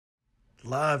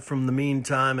Live from the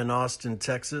meantime in Austin,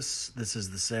 Texas, this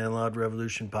is the Sandlot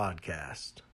Revolution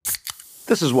podcast.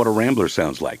 This is what a Rambler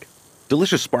sounds like.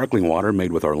 Delicious sparkling water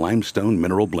made with our limestone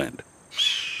mineral blend.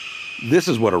 This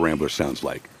is what a Rambler sounds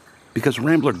like, because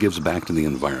Rambler gives back to the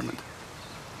environment.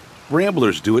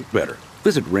 Ramblers do it better.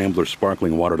 Visit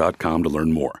ramblersparklingwater.com to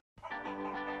learn more.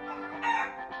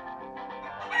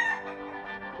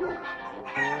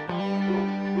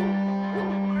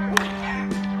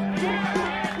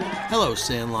 Hello,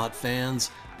 Sandlot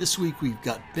fans. This week we've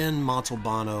got Ben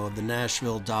Montalbano of the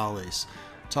Nashville Dollies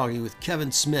talking with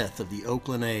Kevin Smith of the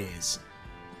Oakland A's.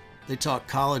 They talk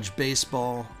college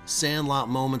baseball, Sandlot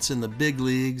moments in the big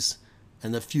leagues,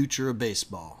 and the future of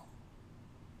baseball.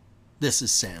 This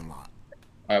is Sandlot.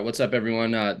 All right, what's up,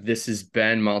 everyone? This is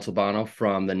Ben Montalbano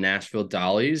from the Nashville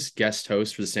Dollies, guest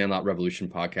host for the Sandlot Revolution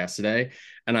podcast today.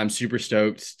 And I'm super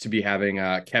stoked to be having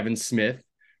Kevin Smith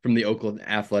from the Oakland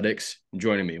Athletics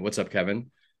joining me. What's up,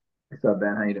 Kevin? What's up,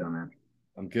 Ben? How you doing, man?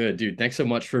 I'm good, dude. Thanks so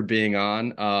much for being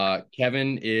on.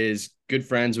 Kevin is good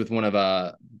friends with one of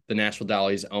the Nashville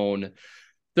Dollies' own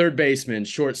third baseman,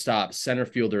 shortstop, center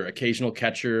fielder, occasional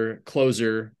catcher,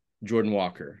 closer, Jordan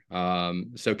Walker.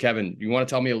 So, Kevin, you want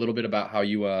to tell me a little bit about how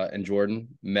you and Jordan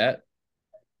met?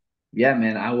 Yeah,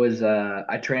 man.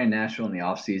 I trained in Nashville in the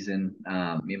off season.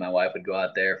 Me and my wife would go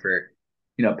out there for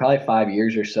probably 5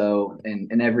 years or so.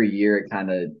 And every year it kind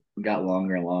of got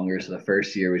longer and longer. So the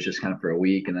first year was just kind of for a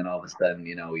week. And then all of a sudden,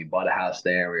 we bought a house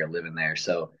there. We were living there.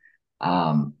 So,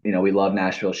 we love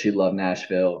Nashville. She loved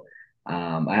Nashville.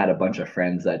 I had a bunch of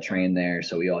friends that trained there.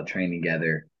 So we all trained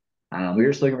together. We were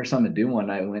just looking for something to do one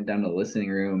night. We went down to the listening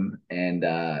room and,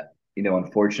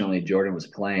 unfortunately Jordan was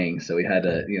playing. So we had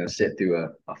to, sit through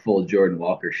a full Jordan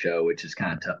Walker show, which is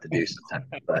kind of tough to do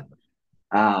sometimes. But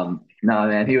no,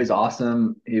 man, he was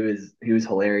awesome. He was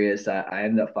hilarious. I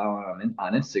ended up following him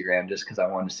on Instagram just because I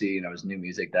wanted to see, his new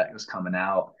music that was coming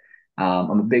out.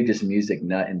 I'm a big just music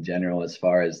nut in general, as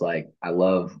far as like I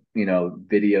love,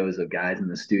 videos of guys in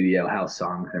the studio, how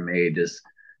songs are made, just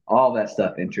all that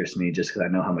stuff interests me just because I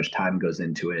know how much time goes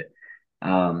into it.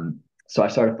 So I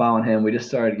started following him. We just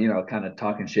started, kind of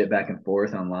talking shit back and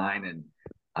forth online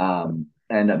and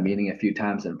ended up meeting a few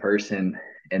times in person.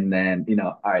 And then,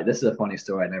 all right, this is a funny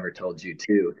story I never told you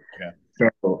too. Okay.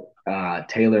 So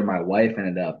Taylor, my wife,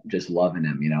 ended up just loving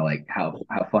him, like how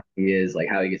funny he is, like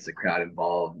how he gets the crowd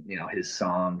involved, his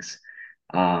songs.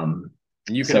 You can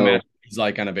imagine he's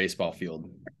like on a baseball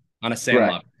field, on a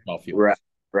Sandlot baseball field.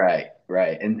 Right.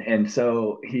 And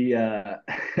so he, so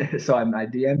I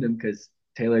DM'd him because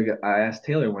I asked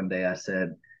Taylor one day, I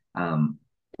said,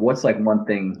 what's like one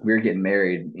thing, we're getting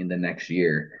married in the next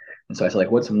year. And so I said,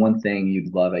 like, what's one thing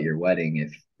you'd love at your wedding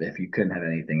if you couldn't have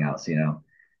anything else,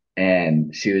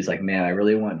 And she was like, man, I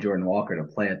really want Jordan Walker to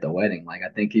play at the wedding. Like, I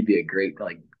think he'd be a great,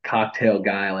 like, cocktail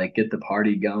guy, like, get the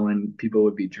party going. People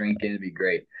would be drinking. It'd be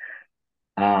great.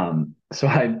 So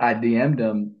I DM'd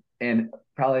him, and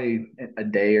probably a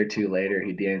day or two later,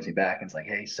 he DMs me back and it's like,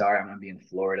 hey, sorry, I'm going to be in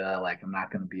Florida. Like, I'm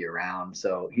not going to be around.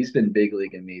 So he's been big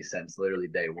leaguing me since literally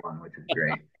day one, which is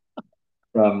great.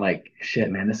 So I'm like, shit,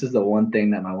 man, this is the one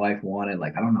thing that my wife wanted.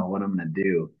 Like, I don't know what I'm going to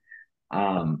do.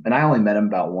 And I only met him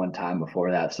about one time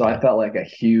before that. So I felt like a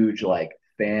huge, like,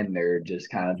 fan nerd just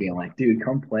kind of being like, dude,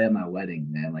 come play at my wedding,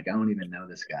 man. Like, I don't even know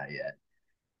this guy yet.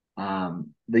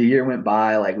 The year went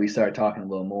by, like, we started talking a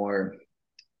little more.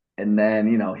 And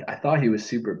then, I thought he was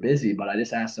super busy, but I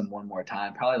just asked him one more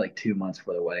time, probably like 2 months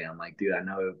before the wedding. I'm like, dude, I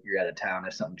know you're out of town.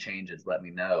 If something changes, let me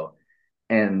know.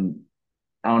 And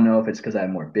I don't know if it's because I have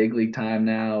more big league time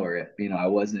now, or if, I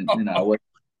wasn't a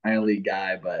minor league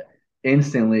guy, but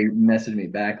instantly messaged me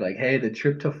back like, hey, the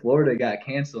trip to Florida got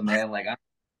canceled, man. Like,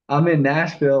 I'm in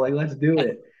Nashville. Like, let's do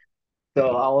it.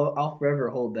 So I'll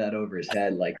forever hold that over his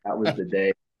head. Like, that was the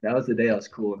day. That was the day I was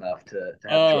cool enough to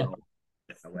have Jordan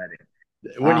at my wedding.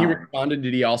 When he responded,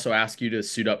 did he also ask you to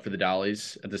suit up for the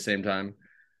Dollies at the same time?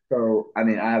 So, I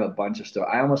mean, I have a bunch of stuff.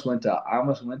 I almost went to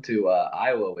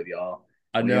Iowa with y'all.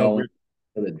 I know.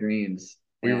 For the dreams.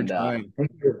 We were I trying.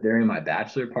 think it was during my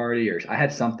bachelor party, or I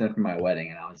had something for my wedding,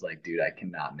 and I was like, dude, I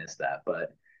cannot miss that.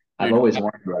 But I've always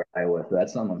wanted to go to Iowa, so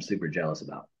that's something I'm super jealous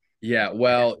about. Yeah,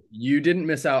 well, you didn't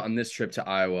miss out on this trip to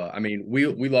Iowa. I mean, we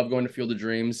love going to Field of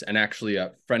Dreams, and actually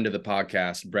a friend of the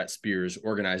podcast, Brett Spears,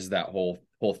 organizes that whole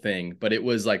thing. But it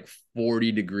was like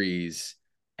 40 degrees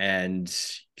and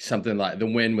something like the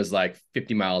wind was like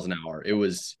 50 miles an hour. It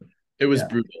was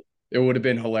brutal. It would have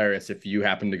been hilarious if you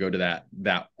happened to go to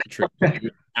that trip.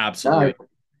 Absolutely.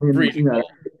 freezing.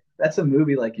 that's a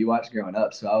movie like you watched growing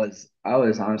up. So I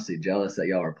was honestly jealous that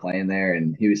y'all were playing there,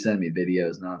 and he was sending me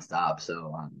videos nonstop.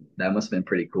 So that must have been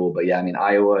pretty cool. But yeah, I mean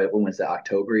Iowa. When was that?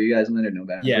 October? You guys went or Yeah,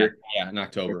 November? yeah, in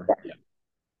October. Yeah,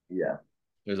 Yeah.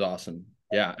 it was awesome.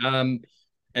 Yeah.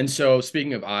 And so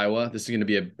speaking of Iowa, this is going to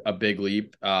be a big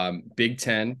leap. Big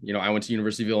Ten. I went to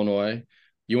University of Illinois.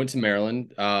 You went to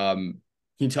Maryland. Can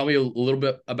you tell me a little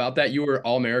bit about that? You were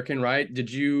All-American, right?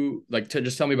 Did you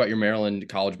just tell me about your Maryland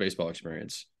college baseball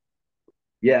experience?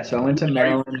 Yeah. So I went to Are you from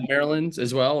Maryland. Maryland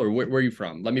as well, or where are you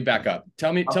from? Let me back up.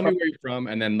 Tell me where you're from,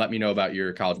 and then let me know about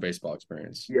your college baseball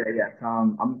experience. Yeah, yeah.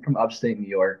 I'm from upstate New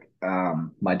York.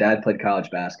 My dad played college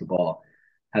basketball,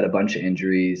 had a bunch of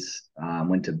injuries.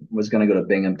 Was going to go to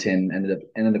Binghamton.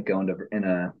 Ended up going to in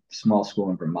a small school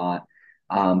in Vermont.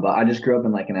 But I just grew up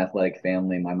in like an athletic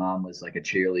family. My mom was like a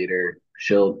cheerleader.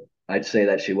 I'd say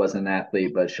that she wasn't an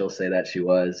athlete, but she'll say that she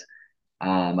was.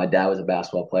 My dad was a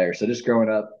basketball player. So just growing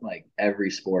up, like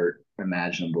every sport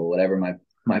imaginable, whatever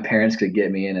my parents could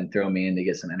get me in and throw me in to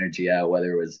get some energy out,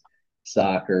 whether it was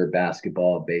soccer,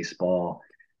 basketball, baseball.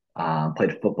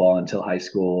 Played football until high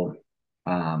school.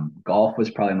 Golf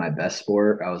was probably my best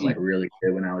sport. I was like really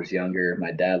good when I was younger.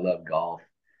 My dad loved golf.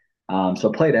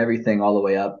 So I played everything all the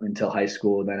way up until high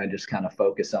school. Then I just kind of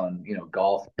focused on,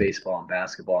 golf, baseball, and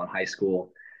basketball in high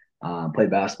school.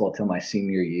 Played basketball till my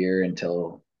senior year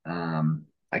until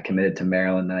I committed to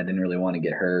Maryland. Then I didn't really want to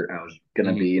get hurt. I was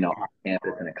going to be, Mhm. on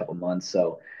campus in a couple months.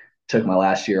 So took my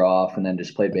last year off and then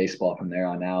just played baseball from there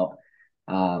on out.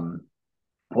 Um,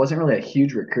 I wasn't really a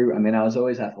huge recruit. I mean, I was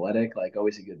always athletic, like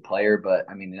always a good player. But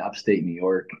I mean, in upstate New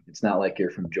York, it's not like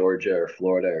you're from Georgia or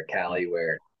Florida or Cali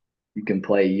where you can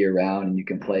play year round and you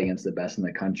can play against the best in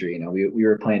the country. We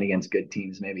were playing against good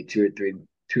teams maybe two or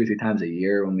three times a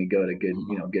year when we go to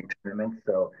good tournaments.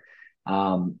 So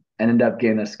ended up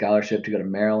getting a scholarship to go to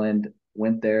Maryland.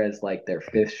 Went there as like their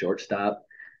fifth shortstop.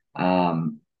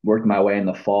 Worked my way in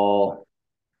the fall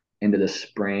into the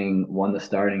spring, won the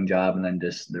starting job, and then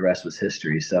just the rest was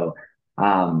history. So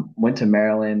went to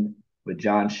Maryland with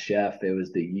John Sheff. It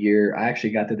was the year I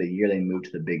actually got to the year they moved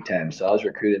to the Big Ten. So I was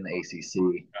recruited in the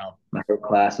ACC. Wow. My whole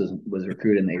class was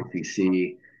recruited in the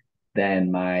ACC.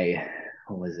 Then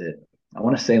what was it? I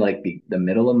want to say like the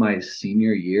middle of my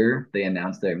senior year, they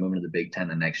announced they're moving to the Big Ten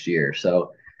the next year.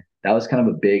 So that was kind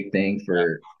of a big thing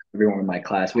for everyone in my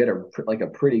class. We had a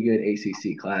pretty good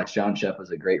ACC class. John Sheff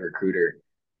was a great recruiter.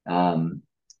 Um,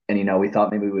 and we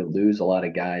thought maybe we would lose a lot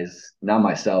of guys, not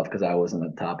myself because I wasn't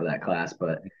at the top of that class,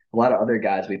 but a lot of other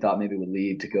guys we thought maybe would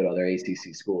leave to go to other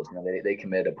ACC schools. They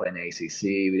committed to playing the ACC.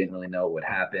 We didn't really know what would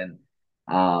happen.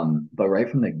 But right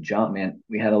from the jump, man,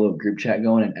 we had a little group chat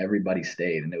going and everybody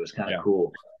stayed and it was kind of Yeah.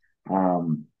 cool.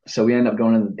 So we ended up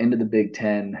going into the Big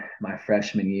Ten my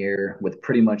freshman year with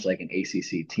pretty much like an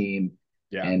ACC team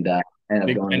Yeah. and ended up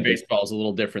Big going Ten to Big baseball is a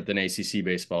little different than ACC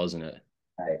baseball, isn't it?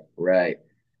 Right, right.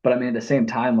 But I mean, at the same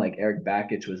time, like Eric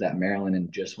Bakich was at Maryland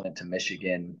and just went to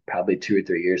Michigan probably 2 or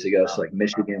 3 years ago. So like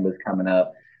Michigan was coming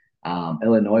up.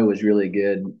 Illinois was really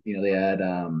good. They had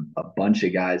a bunch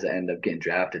of guys that ended up getting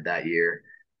drafted that year.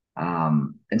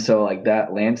 And so like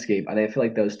that landscape, I feel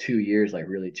like those 2 years like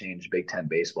really changed Big Ten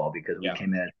baseball because we Yeah.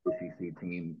 came in as a ACC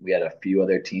team. We had a few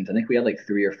other teams. I think we had like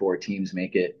 3 or 4 teams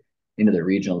make it into the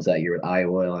regionals that year with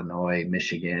Iowa, Illinois,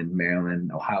 Michigan,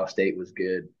 Maryland, Ohio State was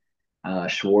good.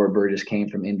 Schwarber just came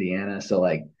from Indiana. So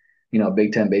like,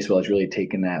 Big Ten baseball has really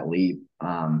taken that leap.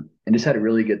 And just had a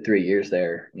really good 3 years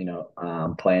there,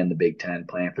 playing the Big Ten,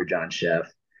 playing for John Sheff.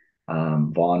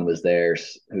 Vaughn was there,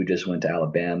 who just went to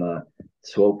Alabama.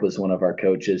 Swope was one of our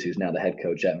coaches, who's now the head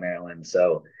coach at Maryland.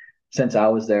 So since I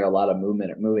was there, a lot of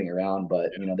moving around,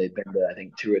 but they've been to I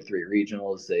think 2 or 3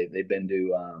 regionals. They've been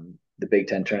to the Big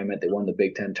Ten tournament. They won the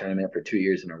Big Ten tournament for 2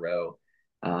 years in a row.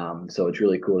 So it's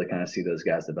really cool to kind of see those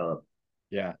guys develop.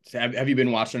 Yeah. So have you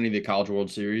been watching any of the College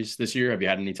World Series this year? Have you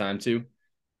had any time to?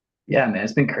 Yeah, man,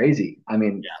 it's been crazy. I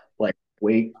mean, Yeah. like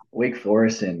Wake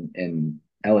Forest and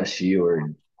LSU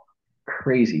are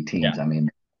crazy Yeah. teams. I mean,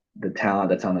 the talent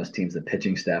that's on those teams, the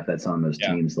pitching staff that's on those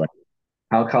Yeah. teams, like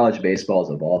how college baseball is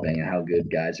evolving and how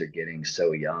good guys are getting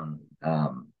so young.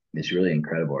 It's really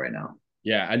incredible right now.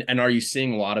 Yeah. And are you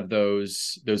seeing a lot of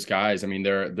those guys? I mean,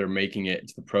 they're making it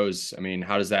to the pros. I mean,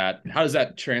 how does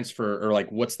that transfer, or like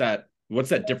what's that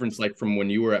difference like from when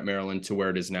you were at Maryland to where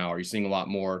it is now? Are you seeing a lot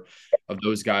more of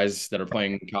those guys that are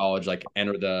playing in college like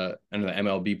enter the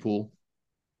MLB pool?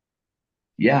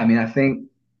 Yeah, I mean, I think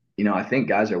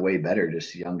guys are way better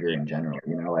just younger in general.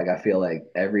 Like I feel like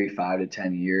every 5 to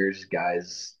 10 years,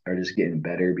 guys are just getting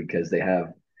better because they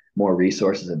have more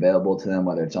resources available to them,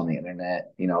 whether it's on the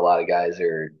internet. A lot of guys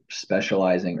are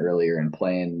specializing earlier and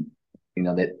playing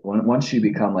that once you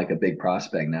become like a big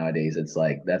prospect nowadays, it's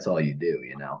like that's all you do.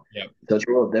 Yep. So it's a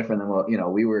little different than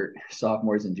what we were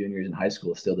sophomores and juniors in high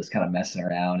school, still just kind of messing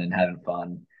around and having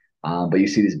fun. But you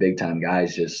see these big time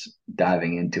guys just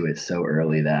diving into it so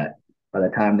early that by the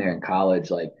time they're in college,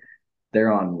 like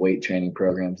they're on weight training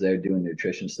programs, they're doing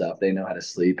nutrition stuff, they know how to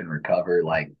sleep and recover.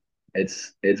 Like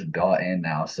it's bought in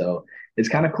now. So it's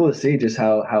kind of cool to see just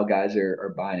how guys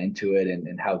are buying into it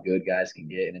and how good guys can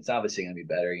get. And it's obviously going to be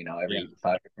better, Yeah. every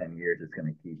 5 or 10 years, it's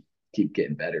going to keep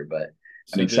getting better. But I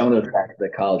So mean, some of those guys, the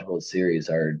College World Series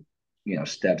are,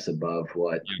 steps above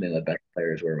what the best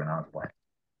players were when I was playing.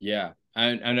 Yeah.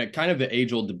 And a kind of the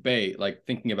age old debate, like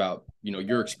thinking about,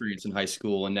 your experience in high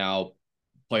school and now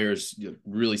players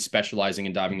really specializing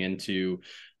and diving into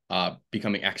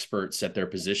becoming experts at their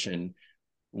position.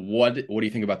 What do you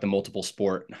think about the multiple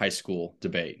sport high school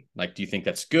debate? Like, do you think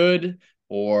that's good?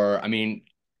 Or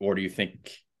do you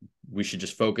think we should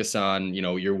just focus on,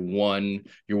 your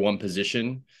one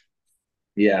position?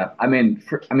 Yeah, I mean,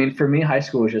 for me, high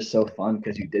school was just so fun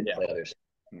because you did Yeah. play other stuff.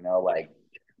 Like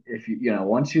if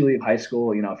once you leave high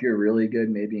school, if you're really good,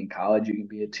 maybe in college you can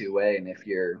be a two-way, and if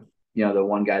you're, the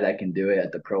one guy that can do it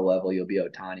at the pro level, you'll be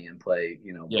Otani and play,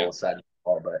 Yeah. both sides of the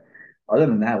ball. But other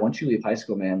than that, once you leave high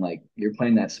school, man, like you're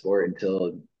playing that sport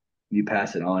until you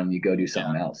pass it on and you go do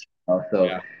something Yeah. else. So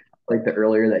Yeah. like the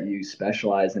earlier that you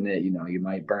specialize in it, you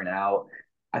might burn out.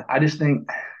 I just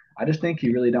think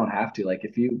you really don't have to. Like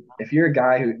if you're a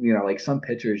guy who, like some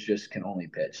pitchers just can only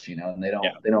pitch, and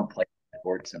Yeah. they don't play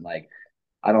sports, and like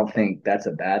I don't think that's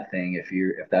a bad thing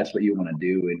if that's what you want to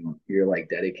do and you're like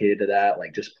dedicated to that.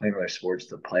 Like just playing other sports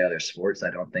to play other sports, I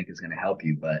don't think is going to help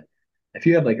you. But if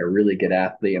you have like a really good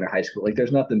athlete in a high school, like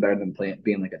there's nothing better than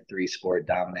being like a three-sport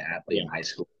dominant athlete in Yeah. high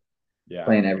school, Yeah.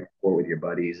 playing every sport with your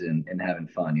buddies and having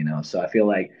fun. So I feel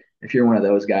like if you're one of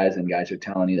those guys and guys are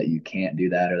telling you that you can't do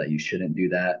that or that you shouldn't do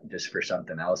that just for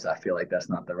something else, I feel like that's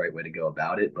not the right way to go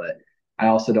about it. But I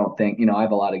also don't think, I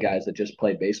have a lot of guys that just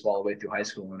played baseball all the way through high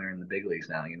school and they're in the big leagues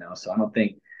now. So I don't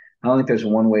think there's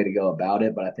one way to go about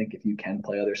it, but I think if you can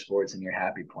play other sports and you're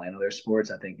happy playing other sports,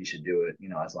 I think you should do it,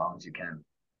 as long as you can.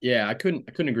 Yeah. I couldn't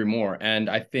agree more. And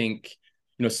I think,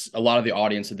 a lot of the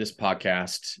audience of this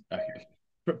podcast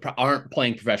aren't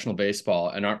playing professional baseball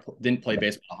and didn't play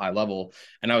baseball at a high level.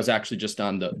 And I was actually just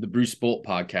on the Bruce Bolt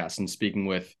podcast and speaking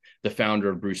with the founder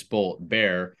of Bruce Bolt,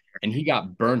 Bear, and he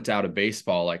got burnt out of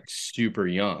baseball like super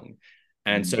young.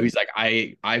 And so he's like,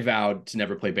 I vowed to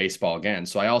never play baseball again.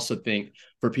 So I also think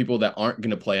for people that aren't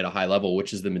going to play at a high level,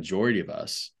 which is the majority of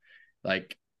us,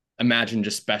 like imagine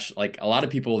just special, like a lot of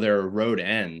people, their road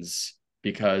ends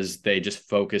because they just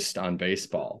focused on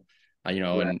baseball. Right.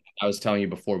 And I was telling you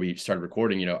before we started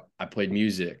recording, I played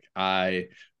music, I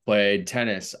played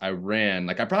tennis, I ran,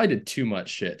 like I probably did too much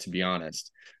shit, to be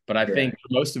honest. But I Yeah. think for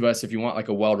most of us, if you want like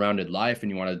a well-rounded life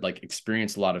and you want to like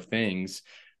experience a lot of things,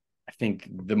 I think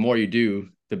the more you do,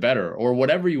 the better, or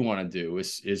whatever you want to do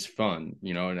is fun,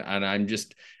 and I'm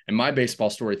just, in my baseball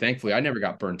story, thankfully, I never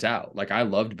got burnt out. Like I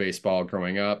loved baseball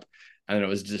growing up. And then it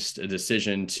was just a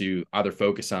decision to either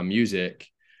focus on music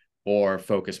or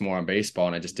focus more on baseball.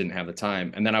 And I just didn't have the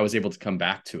time. And then I was able to come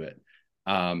back to it.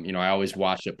 I always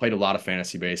watched it, played a lot of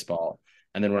fantasy baseball.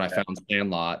 And then when I found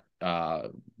Sandlot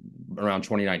around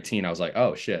 2019, I was like,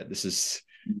 oh shit, is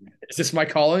this my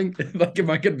calling? Like, am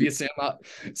I going to be a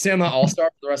Sandlot all-star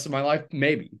for the rest of my life?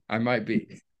 Maybe I might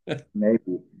be.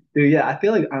 Maybe. Dude, yeah, I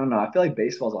feel like I don't know. I feel like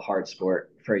baseball is a hard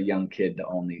sport for a young kid to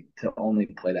only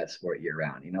play that sport year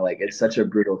round. Like it's such a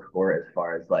brutal sport as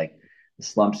far as like the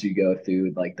slumps you go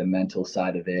through, like the mental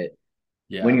side of it.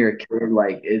 When Yeah. you're a kid,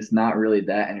 like it's not really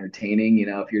that entertaining.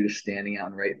 If you're just standing out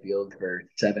in right field for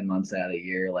 7 months out of the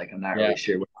year, like I'm not Yeah. really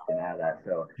sure what you're getting out of that.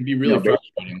 So, It'd be really baseball,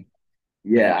 frustrating. I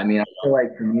yeah, think. I mean, I feel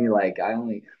like for me, like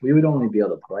we would only be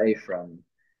able to play from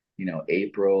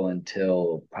April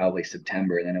until probably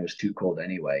September, and then it was too cold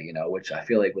anyway, which I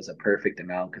feel like was a perfect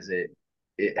amount because it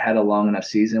had a long enough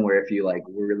season where if you like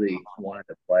really wanted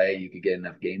to play, you could get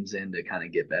enough games in to kind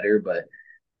of get better. But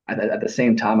at the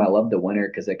same time, I love the winter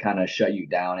because it kind of shut you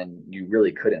down and you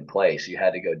really couldn't play, so you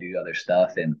had to go do other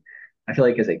stuff. And I feel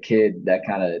like as a kid, that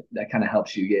kind of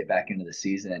helps you get back into the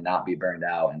season and not be burned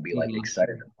out and be like Mhm.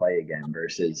 excited to play again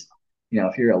versus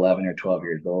if you're 11 or 12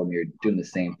 years old and you're doing the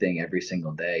same thing every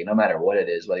single day, no matter what it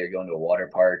is, whether you're going to a water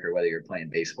park or whether you're playing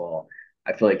baseball,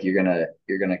 I feel like you're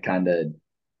gonna kind of,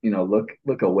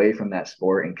 look away from that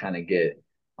sport and kind of get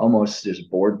almost just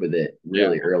bored with it Yeah.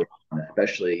 really early on,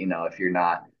 especially, if you're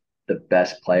not the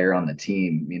best player on the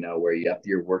team, where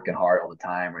you're working hard all the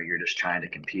time or you're just trying to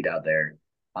compete out there.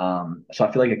 So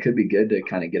I feel like it could be good to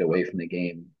kind of get away from the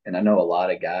game. And I know a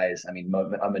lot of guys, I mean,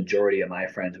 a majority of my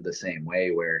friends are the same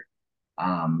way where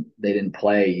they didn't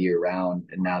play year round,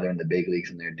 and now they're in the big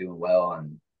leagues and they're doing well.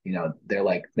 And they're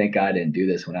like, thank God I didn't do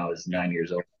this when I was 9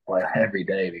 years old, play every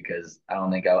day, because I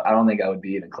don't think I would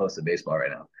be even close to baseball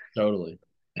right now. Totally.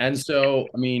 And so,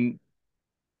 I mean,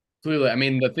 clearly, I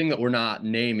mean, the thing that we're not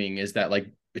naming is that like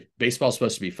baseball's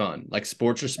supposed to be fun. Like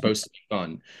sports are supposed to be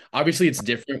fun. Obviously, it's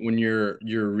different when you're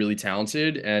really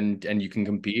talented and you can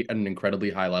compete at an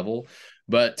incredibly high level.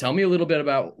 But tell me a little bit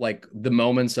about like the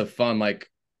moments of fun, like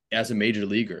as a major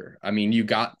leaguer. I mean, you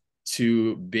got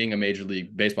to being a major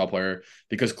league baseball player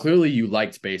because clearly you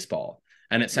liked baseball.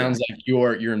 And it sounds like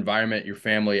your environment, your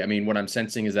family. I mean, what I'm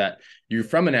sensing is that you're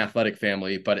from an athletic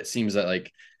family, but it seems that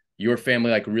like your family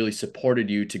like really supported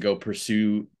you to go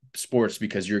pursue sports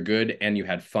because you're good and you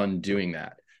had fun doing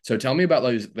that. So tell me about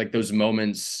those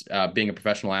moments being a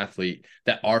professional athlete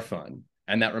that are fun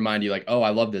and that remind you like, oh, I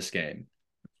love this game.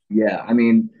 Yeah, I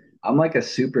mean, I'm like a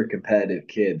super competitive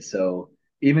kid, so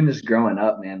even just growing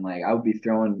up, man, like I'd be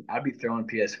throwing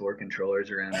PS4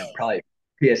 controllers around, or probably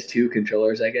PS2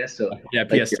 controllers, I guess. So Yeah,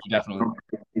 like, PS2 definitely.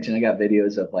 and I got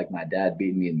videos of like my dad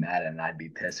beating me in Madden, and I'd be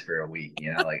pissed for a week,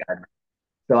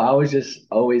 so I was just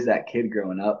always that kid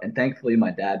growing up. And thankfully,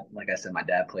 my dad, like I said, my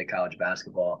dad played college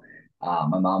basketball.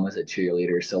 My mom was a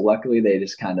cheerleader. So luckily, they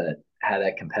just kind of had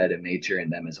that competitive nature in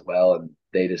them as well. And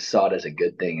they just saw it as a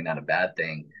good thing and not a bad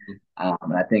thing.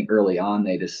 And I think early on,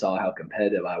 they just saw how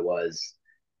competitive I was.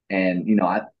 And,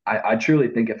 I truly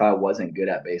think if I wasn't good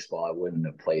at baseball, I wouldn't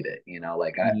have played it.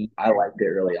 Like Mhm. I liked it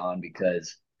early on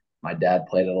because my dad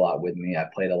played it a lot with me. I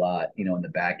played a lot, in the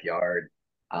backyard,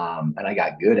 and I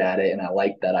got good at it, and I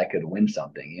liked that I could win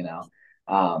something.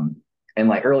 And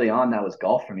like early on, that was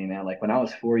golf for me, man. Like when I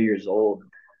was 4 years old,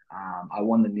 I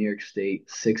won the New York State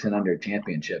 6 and under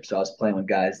championship. So I was playing with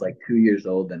guys like 2 years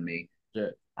older than me.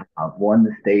 Sure. Won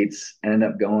the states, ended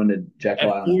up going to Jekyll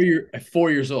At Island at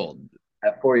 4 years old.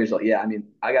 at 4 years old. Yeah, I mean,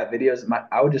 I got videos.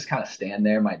 I would just kind of stand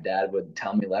there. My dad would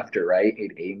tell me left or right.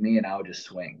 He'd aid me, and I would just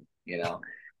swing.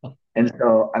 And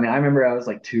so, I mean, I remember I was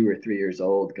like 2 or 3 years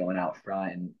old going out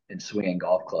front and swinging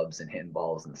golf clubs and hitting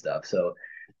balls and stuff. So,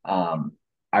 um,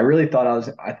 I really thought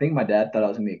I think my dad thought I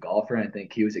was going to be a golfer, and I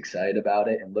think he was excited about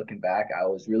it. And looking back, I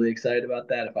was really excited about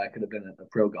that. If I could have been a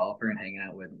pro golfer and hanging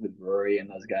out with Rory and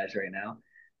those guys right now.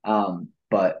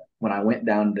 But when I went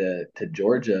down to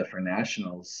Georgia for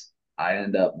nationals, I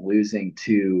ended up losing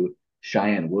to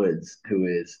Cheyenne Woods, who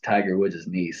is Tiger Woods'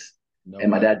 niece. No And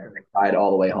my way. dad cried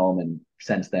all the way home, and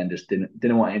since then just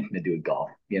didn't want anything to do with golf.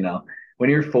 When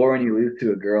you're four and you lose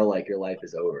to a girl, like your life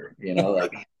is over.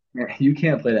 Like you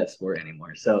can't play that sport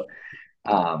anymore. So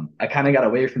I kind of got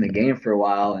away from the game for a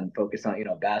while and focused on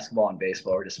basketball and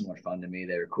baseball were just more fun to me.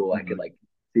 They were cool. I could like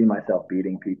see myself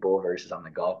beating people versus on the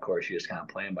golf course, you just kind of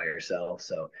playing by yourself.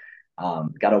 So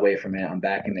got away from it. I'm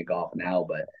back into golf now,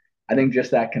 but I think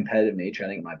just that competitive nature, I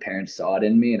think my parents saw it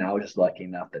in me, and I was just lucky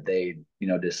enough that they,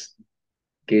 just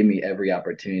gave me every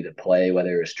opportunity to play,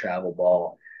 whether it was travel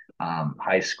ball,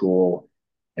 high school.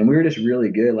 And we were just really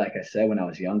good. Like I said, when I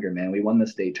was younger, man, we won the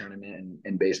state tournament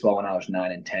in baseball when I was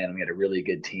 9 and 10. We had a really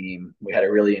good team. We had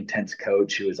a really intense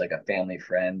coach who was like a family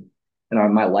friend.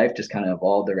 And my life just kind of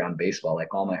evolved around baseball.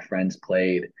 Like all my friends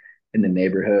played in the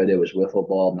neighborhood. It was wiffle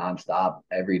ball nonstop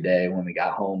every day when we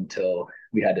got home till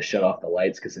we had to shut off the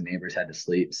lights because the neighbors had to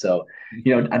sleep. So,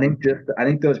 I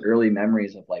think those early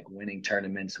memories of like winning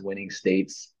tournaments, winning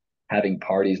states, having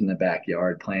parties in the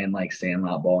backyard, playing like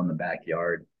sandlot ball in the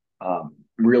backyard,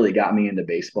 really got me into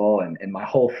baseball. And my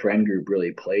whole friend group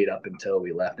really played up until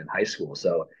we left in high school.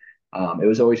 So it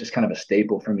was always just kind of a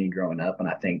staple for me growing up. And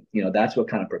I think, that's what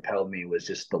kind of propelled me was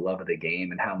just the love of the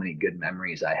game and how many good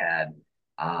memories I had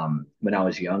when I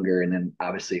was younger. And then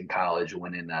obviously in college,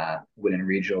 winning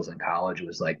regionals in college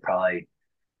was like probably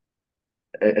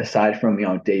aside from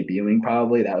debuting,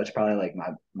 probably that was probably like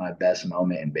my best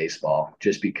moment in baseball,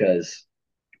 just because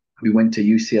we went to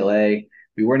UCLA.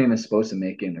 We weren't even supposed to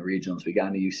make it in the regionals. We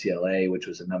got into UCLA, which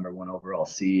was the #1 overall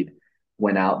seed.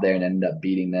 Went out there and ended up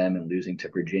beating them and losing to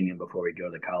Virginia before we go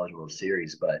to the College World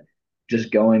Series. But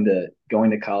just going to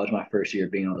college my first year,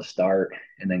 being able to start,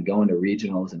 and then going to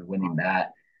regionals and winning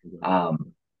that,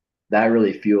 that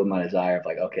really fueled my desire of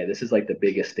like, okay, this is like the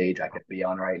biggest stage I could be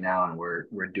on right now, and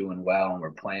we're doing well and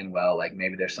we're playing well. Like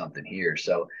maybe there's something here.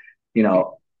 So, you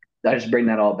know, I just bring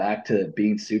that all back to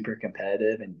being super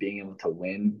competitive and being able to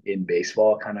win in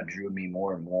baseball kind of drew me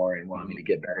more and more and wanted me to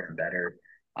get better and better.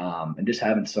 And just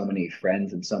having so many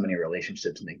friends and so many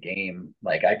relationships in the game,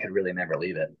 like I could really never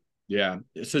leave it. Yeah.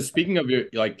 So speaking of your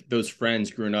like those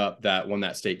friends growing up that won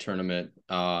that state tournament,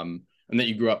 and that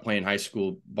you grew up playing high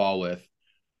school ball with,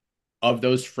 of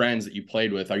those friends that you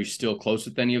played with, are you still close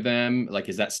with any of them? Like,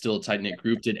 is that still a tight knit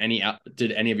group? Did any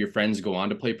of your friends go on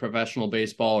to play professional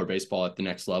baseball or baseball at the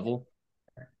next level?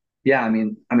 Yeah,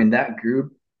 that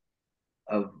group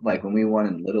of like when we won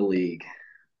in Little League,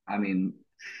 I mean,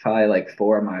 probably like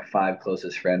four of my five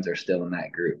closest friends are still in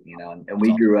that group, and That's awesome.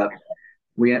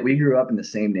 we grew up in the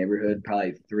same neighborhood,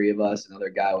 probably three of us. Another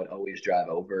guy would always drive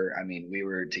over. I mean, we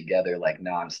were together like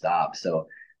nonstop. So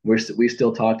we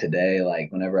still talk today.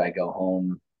 Like whenever I go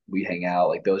home, we hang out.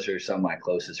 Like those are some of my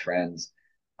closest friends.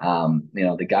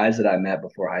 The guys that I met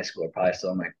before high school are probably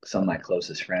some of my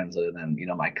closest friends, other than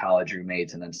my college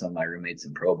roommates and then some of my roommates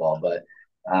in pro ball. But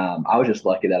I was just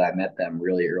lucky that I met them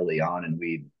really early on, and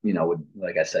we, would,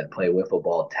 like I said, play wiffle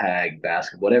ball, tag,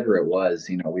 basketball, whatever it was.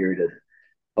 We were just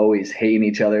always hating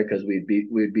each other because we'd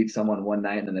beat someone one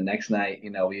night and then the next night,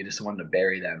 we just wanted to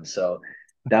bury them. So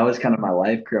that was kind of my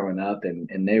life growing up,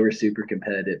 and they were super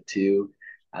competitive too.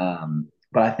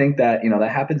 But I think that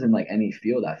that happens in like any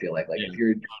field. I feel like Yeah.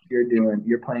 if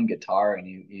you're playing guitar and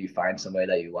you find somebody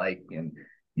that you like, and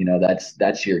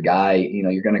that's your guy,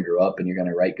 you're gonna grow up and you're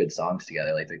gonna write good songs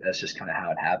together. Like that's just kind of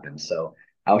how it happens. So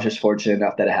I was just fortunate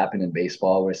enough that it happened in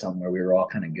baseball, where we were all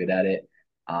kind of good at it.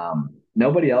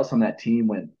 Nobody else on that team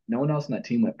went. No one else on that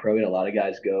team went pro. We had a lot of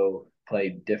guys go play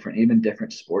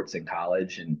different sports in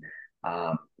college, and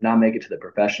not make it to the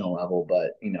professional level,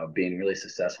 but being really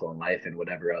successful in life and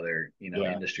whatever other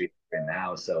Yeah. industry they're in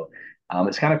now. So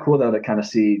it's kind of cool though to kind of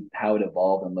see how it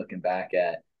evolved and looking back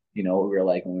at what we were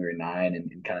like when we were nine,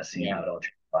 and kind of seeing Yeah. how it all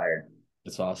transpired.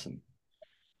 That's awesome.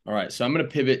 All right, so I'm going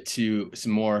to pivot to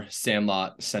some more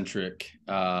Sandlot centric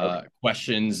Okay.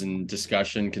 questions and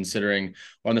discussion, considering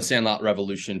we're on the Sandlot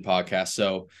Revolution podcast.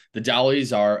 So the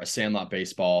Dollies are a Sandlot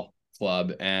baseball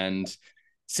club, and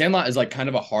Sandlot is like kind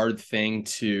of a hard thing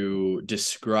to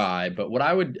describe, but what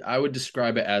I would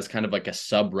describe it as kind of like a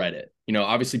subreddit.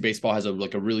 Obviously baseball has a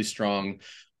really strong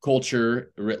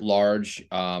culture writ large,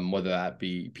 whether that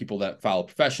be people that follow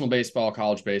professional baseball,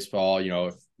 college baseball,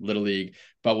 little league.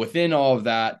 But within all of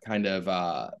that kind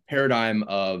of paradigm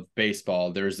of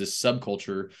baseball, there's this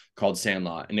subculture called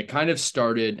Sandlot. And it kind of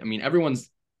started, I mean,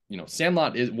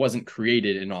 Sandlot wasn't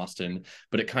created in Austin,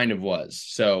 but it kind of was.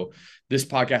 So this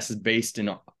podcast is based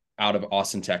out of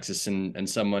Austin, Texas. And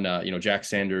someone, Jack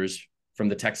Sanders from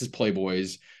the Texas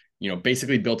Playboys,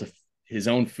 basically built his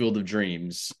own field of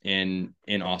dreams in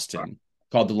Austin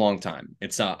called the Long Time.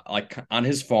 It's like on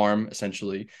his farm,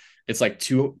 essentially. It's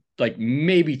like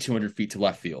maybe 200 feet to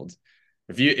left field.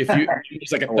 If you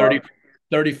it's like a Wow.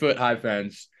 30 foot high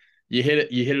fence, you hit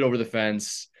it over the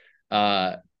fence.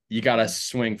 You got to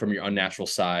swing from your unnatural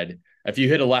side. If you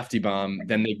hit a lefty bomb,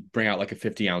 then they bring out like a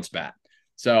 50-ounce bat.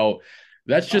 So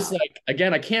that's just like,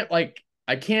 again, I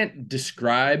can't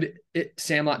describe it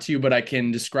Sandlot to you, but I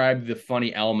can describe the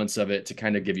funny elements of it to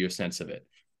kind of give you a sense of it.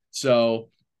 So,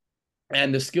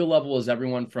 and the skill level is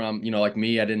everyone from, like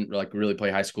me, I didn't like really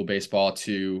play high school baseball,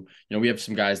 to, we have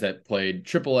some guys that played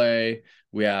AAA.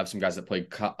 We have some guys that played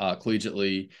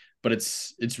collegiately, but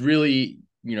it's really,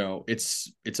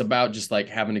 it's about just like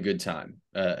having a good time,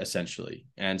 essentially.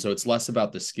 And so it's less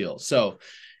about the skill. So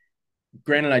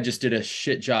granted, I just did a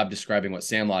shit job describing what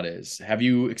Sandlot is. Have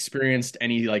you experienced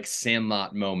any like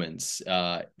Sandlot moments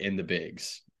in the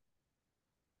bigs?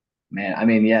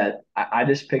 Man, yeah, I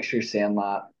just picture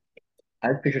Sandlot.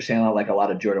 I picture Sandlot like a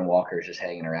lot of Jordan Walkers just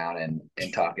hanging around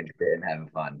and talking shit and having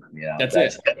fun. That's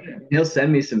it. That's He'll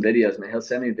send me some videos, man. He'll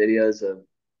send me videos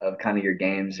of kind of your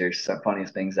games or some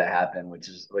funniest things that happen, which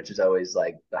is always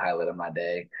like the highlight of my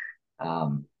day.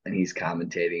 And he's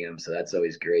commentating them, so that's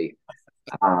always great.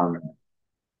 Um,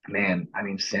 Man,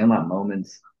 Sandlot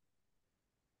moments.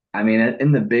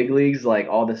 In the big leagues, like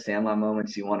all the Sandlot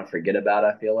moments you want to forget about,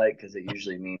 I feel like, because it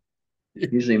usually means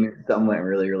something went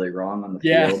really, really wrong on the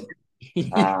Yeah. field.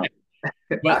 Um,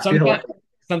 But I feel like,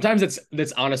 sometimes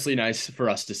it's honestly nice for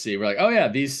us to see. We're like, oh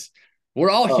yeah, we're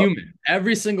all oh, human.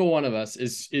 Every single one of us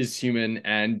is human,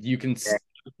 and you can yeah,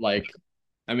 like,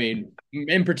 I mean,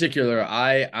 in particular,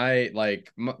 I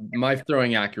like my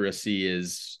throwing accuracy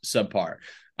is subpar.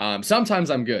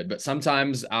 Sometimes I'm good, but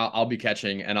sometimes I'll be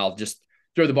catching and I'll just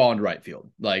throw the ball into right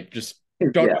field. Like, just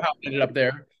don't know yeah, how it ended up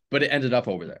there, but it ended up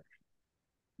over there.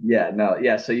 yeah, no,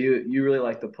 yeah. So you really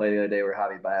like the play the other day where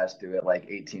Javi Baez threw it like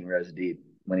 18 rows deep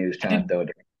when he was I trying to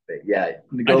did throw it. Yeah,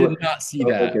 I go did look, not see go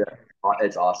look that. it up.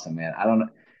 It's awesome, man. I don't know.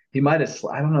 He might have.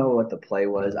 I don't know what the play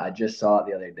was. I just saw it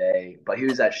the other day, but he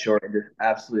was at short and just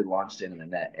absolutely launched it into the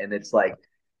net. And it's like,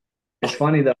 it's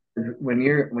funny though, when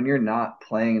you're not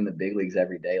playing in the big leagues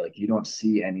every day, like you don't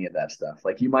see any of that stuff.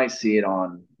 Like you might see it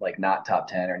on like not top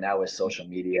 10, or now with social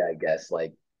media, I guess,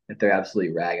 like if they're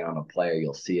absolutely ragging on a player,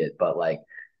 you'll see it. But like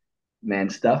man,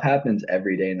 stuff happens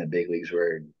every day in the big leagues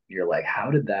where you're like, how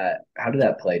did that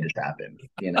play just happen?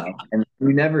 And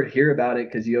you never hear about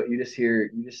it because you just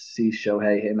see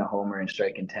Shohei hitting a homer and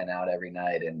striking 10 out every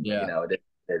night, and Yeah. it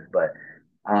is. But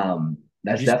Did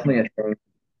that's you see, definitely a thing.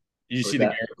 did you What see was the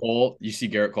that? Garrett Cole? You see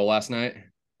Garrett Cole last night?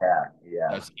 Yeah, yeah.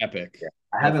 That's epic. Yeah.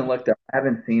 I That's haven't looked up. I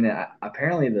haven't seen it.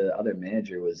 Apparently, the other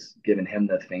manager was giving him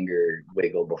the finger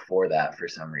wiggle before that for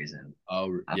some reason.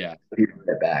 oh yeah. He put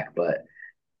it back, but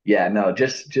yeah, no,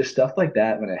 just stuff like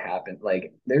that when it happened.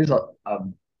 Like, there's a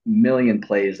million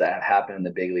plays that have happened in the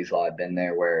big leagues while I've been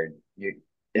there where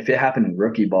if it happened in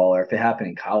rookie ball or if it happened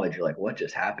in college, you're like, what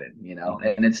just happened?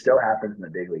 Mhm. And it still happens in the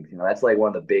big leagues. That's like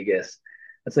one of the biggest.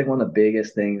 That's like one of the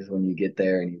biggest things when you get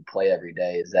there and you play every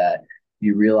day is that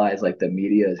you realize like the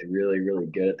media is really, really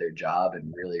good at their job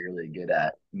and really, really good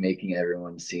at making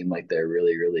everyone seem like they're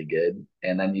really, really good.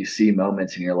 And then you see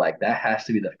moments and you're like, that has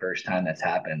to be the first time that's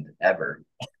happened ever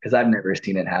because I've never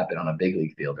seen it happen on a big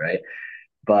league field, right?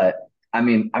 But I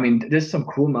mean, there's some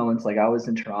cool moments. Like I was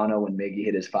in Toronto when Miggy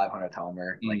hit his 500th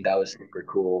homer. Like Mm. that was super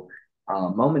cool.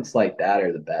 Moments like that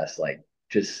are the best. Like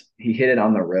just he hit it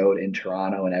on the road in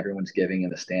Toronto, and everyone's giving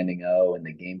him a standing O, and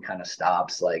the game kind of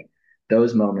stops. Like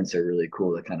those moments are really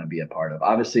cool to kind of be a part of.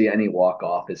 Obviously, any walk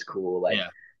off is cool. Like Yeah.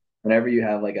 whenever you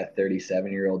have like a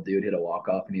 37-year-old dude hit a walk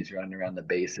off and he's running around the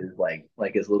bases like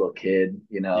his little kid,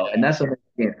 and Yeah. that's what makes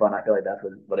the game fun. I feel like that's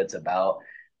what it's about.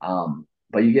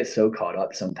 But you get so caught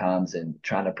up sometimes in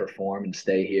trying to perform and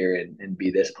stay here and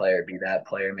be this player, be that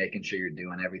player, making sure you're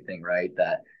doing everything right.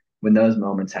 That when those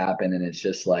moments happen and it's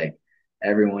just like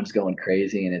everyone's going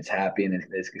crazy and it's happy and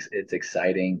it's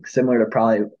exciting, similar to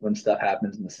probably when stuff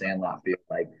happens in the Sandlot field.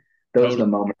 Like those are the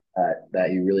Totally. moments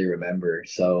that you really remember.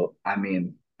 So I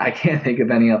mean, I can't think of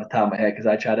any off the top of my head because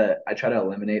I try to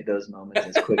eliminate those moments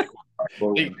as quick as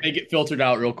possible. They get filtered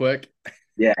out real quick.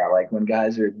 Yeah, like when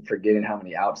guys are forgetting how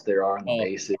many outs there are on the Oh,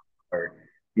 bases, or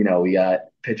we got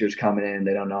pitchers coming in,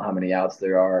 they don't know how many outs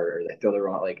there are, or they throw the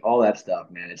wrong, like all that stuff,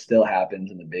 man. It still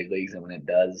happens in the big leagues, and when it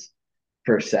does,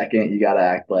 for a second, you got to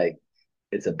act like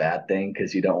it's a bad thing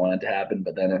because you don't want it to happen.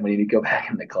 But then when you go back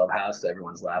in the clubhouse,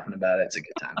 everyone's laughing about it. It's a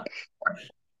good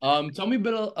time. tell me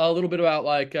a little bit about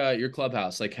like your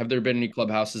clubhouse. Like, have there been any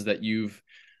clubhouses that you've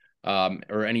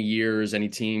or any years, any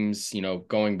teams,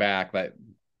 going back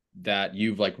that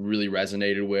you've like really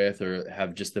resonated with, or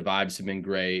have just the vibes have been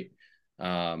great?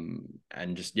 And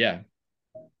just yeah.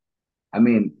 I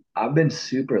mean, I've been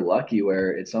super lucky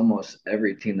where it's almost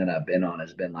every team that I've been on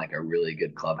has been like a really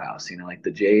good clubhouse. Like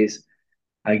the Jays,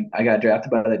 I got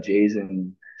drafted by the Jays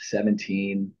in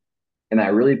 17, and I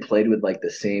really played with like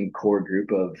the same core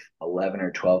group of 11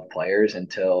 or 12 players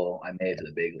until I made it to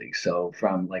the big league. So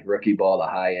from like rookie ball to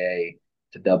high A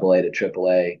to double A to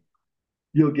triple A,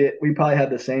 we probably had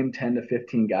the same 10 to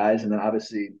 15 guys. And then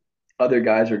obviously other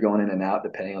guys are going in and out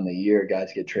depending on the year.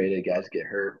 Guys get traded, guys get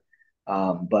hurt.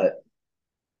 But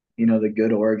the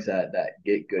good orgs that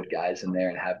get good guys in there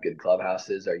and have good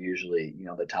clubhouses are usually,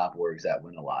 the top orgs that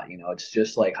win a lot. It's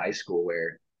just like high school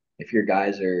where if your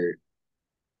guys are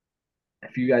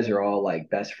if you guys are all like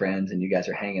best friends and you guys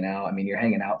are hanging out, I mean, you're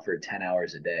hanging out for 10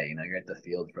 hours a day. You're at the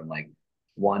field from like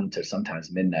 1 to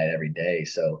sometimes midnight every day.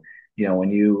 So,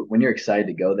 when you're excited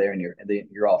to go there and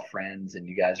you're all friends and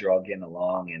you guys are all getting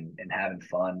along and having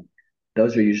fun,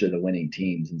 those are usually the winning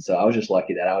teams. And so I was just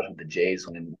lucky that I was with the Jays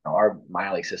when our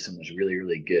minor league system was really,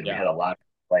 really good. We Yeah. had a lot of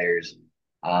players,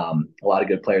 a lot of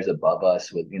good players above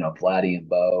us with, Vladdy and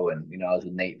Bo. And, I was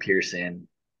with Nate Pearson,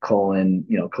 Colin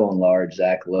Large,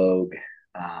 Zach Logue,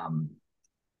 um,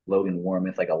 Logan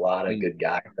Warmouth, like a lot of good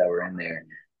guys that were in there.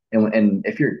 And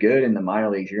if you're good in the minor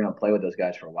leagues, you're going to play with those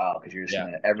guys for a while because you're just Yeah.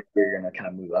 going to every year you're going to kind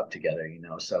of move up together.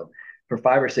 So for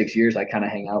 5 or 6 years, I kind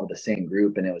of hang out with the same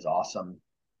group, and it was awesome.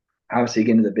 Obviously,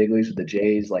 getting to the big leagues with the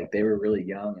Jays, like they were really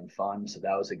young and fun, so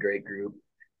that was a great group.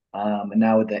 And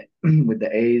now with the with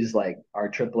the A's, like our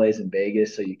Triple A's in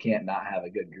Vegas, so you can't not have a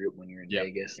good group when you're in Yeah.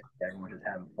 Vegas. Everyone's just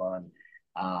having fun,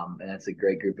 and that's a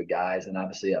great group of guys. And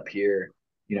obviously up here,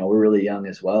 we're really young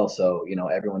as well, so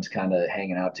everyone's kind of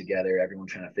hanging out together.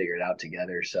 Everyone's trying to figure it out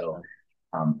together. So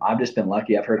I've just been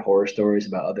lucky. I've heard horror stories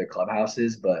about other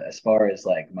clubhouses, but as far as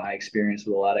like my experience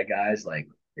with a lot of guys, like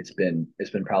it's been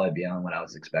probably beyond what I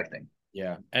was expecting.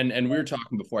 Yeah. And we were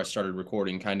talking before I started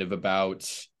recording kind of about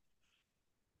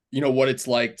what it's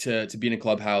like to be in a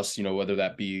clubhouse, whether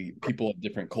that be people of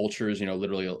different cultures,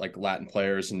 literally like Latin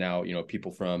players, and now,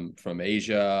 people from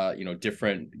Asia,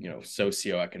 different,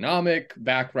 socioeconomic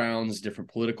backgrounds,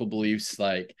 different political beliefs.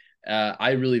 Like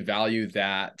I really value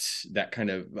that kind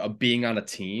of being on a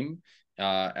team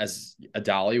as a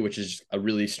Dolly, which is a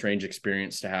really strange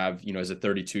experience to have, as a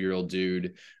 32-year-old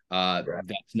dude. Right.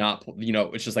 That's not,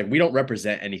 it's just like, we don't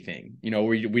represent anything.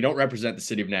 We don't represent the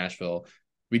city of Nashville.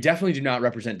 We definitely do not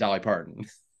represent Dolly Parton.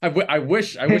 I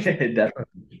wish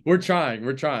Definitely. we're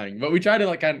trying, but we try to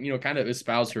like kind of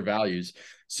espouse her values.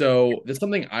 So that's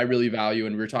something I really value.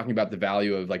 And we were talking about the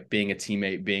value of like being a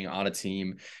teammate, being on a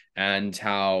team, and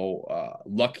how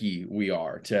lucky we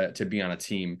are to be on a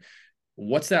team.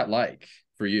 What's that like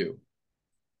for you?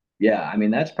 Yeah, I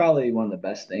mean that's probably one of the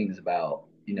best things about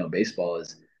baseball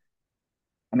is,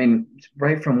 I mean,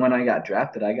 right from when I got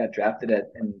drafted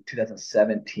in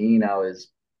 2017.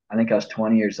 I think I was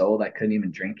 20 years old. I couldn't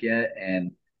even drink yet,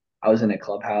 and I was in a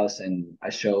clubhouse, and I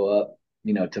show up,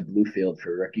 to Bluefield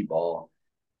for rookie ball.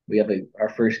 We have our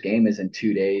first game is in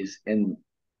 2 days, and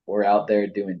we're out there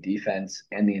doing defense,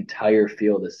 and the entire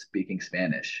field is speaking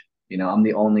Spanish. I'm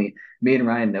the only me and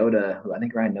Ryan Noda, who I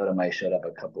think Ryan Noda might have showed up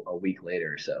a week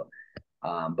later or so.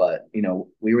 But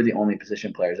we were the only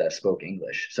position players that spoke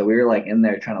English. So we were like in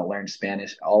there trying to learn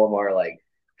Spanish. All of our like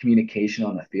communication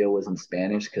on the field was in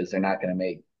Spanish because they're not going to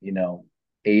make,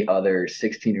 eight other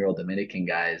 16-year-old Dominican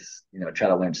guys, try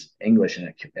to learn English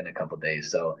in a couple of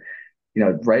days. So,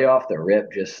 right off the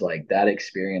rip, just like that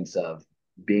experience of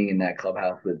being in that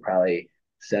clubhouse with probably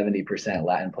 70%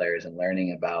 Latin players and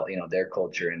learning about, their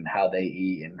culture and how they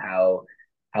eat and how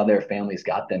their families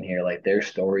got them here, like their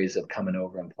stories of coming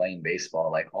over and playing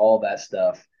baseball, like all that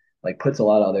stuff, like puts a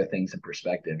lot of other things in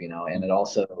perspective, and it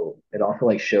also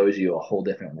like shows you a whole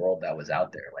different world that was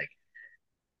out there. Like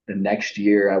the next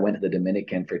year I went to the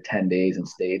Dominican for 10 days and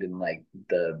stayed in like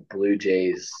the Blue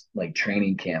Jays like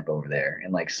training camp over there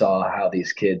and like saw how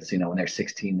these kids, when they're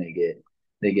 16,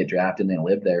 they get drafted and they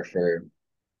live there for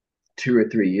 2 or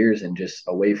 3 years and just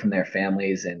away from their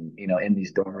families and in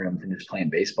these dorm rooms and just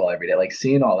playing baseball every day, like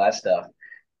seeing all that stuff,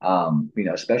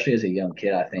 especially as a young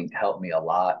kid, I think helped me a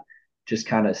lot, just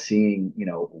kind of seeing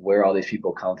where all these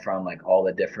people come from, like all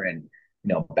the different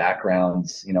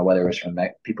backgrounds, whether it was from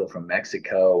people from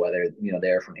Mexico, whether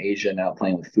they're from Asia now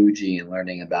playing with Fuji and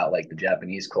learning about like the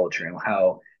Japanese culture and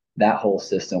how that whole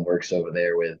system works over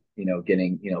there with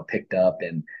getting picked up,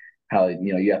 and how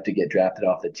you have to get drafted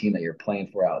off the team that you're playing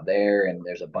for out there, and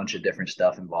there's a bunch of different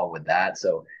stuff involved with that.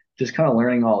 So just kind of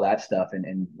learning all that stuff,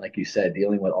 and like you said,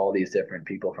 dealing with all these different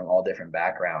people from all different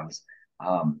backgrounds,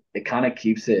 it kind of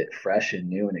keeps it fresh and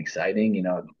new and exciting.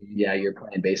 Yeah, you're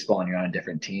playing baseball and you're on a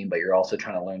different team, but you're also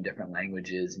trying to learn different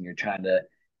languages, and you're trying to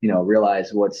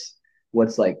realize what's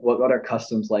like what are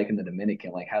customs like in the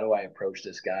Dominican, like how do I approach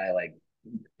this guy, like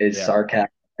is Yeah. sarcasm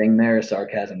a thing there, is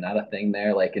sarcasm not a thing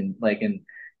there, like in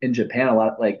Japan, a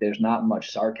lot, like there's not much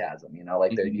sarcasm,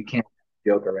 like there, you Mhm. can't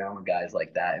joke around with guys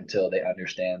like that until they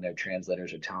understand their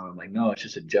translators are telling them like, no, it's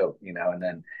just a joke, and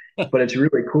then, but it's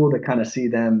really cool to kind of see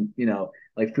them,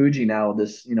 like Fuji now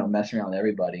just, messing around with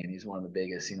everybody, and he's one of the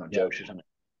biggest, Yeah. jokesters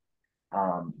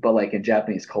on. But like in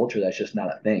Japanese culture, that's just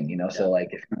not a thing, Yeah. So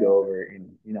like if you go over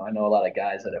and, I know a lot of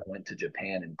guys that have went to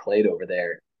Japan and played over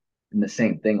there, and the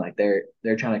same thing, like they're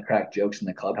trying to crack jokes in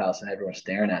the clubhouse and everyone's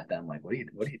staring at them like, what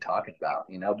are you talking about?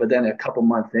 But then a couple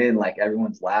months in, like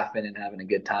everyone's laughing and having a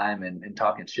good time and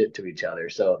talking shit to each other.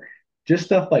 So just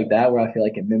stuff like that where I feel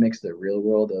like it mimics the real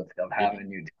world of Yeah. having a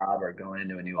new job or going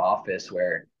into a new office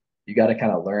where you got to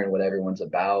kind of learn what everyone's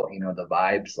about, the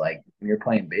vibes, like when you're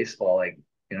playing baseball, like,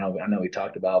 I know we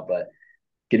talked about, but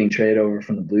getting traded over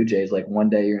from the Blue Jays, like one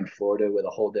day you're in Florida with a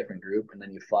whole different group, and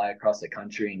then you fly across the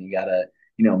country and you gotta,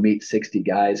 meet 60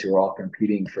 guys who are all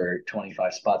competing for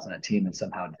 25 spots on a team and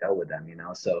somehow gel with them,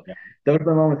 So Yeah. those are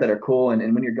the moments that are cool. And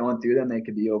when you're going through them, they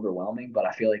can be overwhelming, but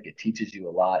I feel like it teaches you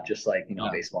a lot, just like, Yeah.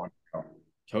 baseball.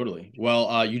 Totally.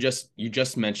 Well, you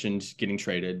just mentioned getting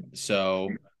traded. So,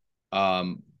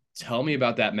 tell me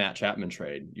about that Matt Chapman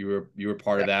trade. You were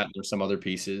part of Yeah. that. There's some other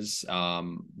pieces.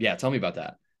 Yeah, tell me about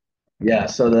that. Yeah,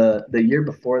 so the year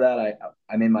before that,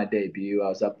 I made my debut. I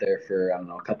was up there for I don't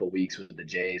know a couple of weeks with the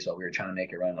Jays while we were trying to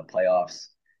make a run in the playoffs.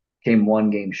 Came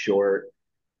one game short.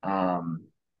 Um,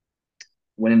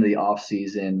 Went into the off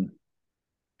season,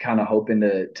 kind of hoping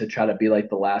to try to be like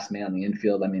the last man on the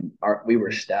infield. I mean, we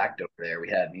were stacked over there. We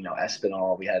had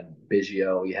Espinal, we had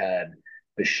Biggio, we had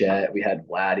Bichette, we had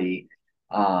Vladdy.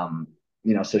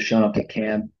 So showing up to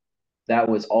camp, that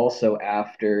was also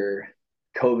after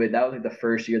COVID. That was like the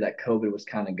first year that COVID was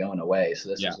kind of going away. So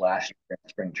this Yeah. was last year in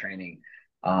spring training.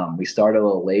 We started a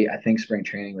little late. I think spring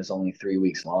training was only 3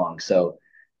 weeks long. So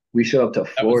we showed up to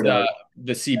That was Florida.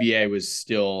 the CBA was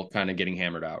still kind of getting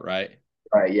hammered out, right?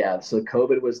 All right, yeah. So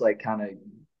COVID was like kind of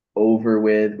over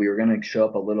with. We were going to show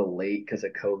up a little late because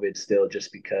of COVID still,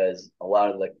 just because a lot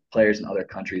of the players in other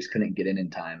countries couldn't get in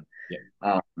time.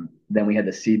 Yeah. Um, then we had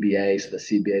the CBA. So the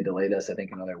CBA delayed us, I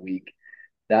think, another week.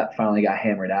 That finally got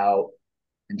hammered out.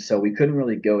 And so we couldn't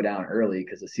really go down early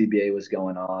because the CBA was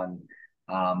going on.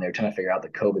 They were trying to figure out the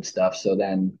COVID stuff. So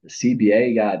then the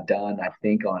CBA got done, I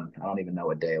think on, I don't even know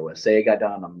what day it was. Say it got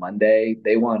done on a Monday.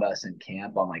 They wanted us in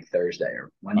camp on like Thursday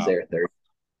or Wednesday Wow. or Thursday.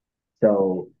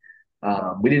 So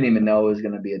we didn't even know it was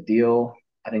going to be a deal.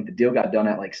 I think the deal got done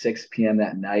at like 6 p.m.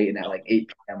 that night. And at like 8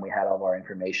 p.m., we had all of our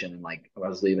information. And like I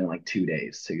was leaving in like 2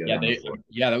 days to go Yeah, down to Florida.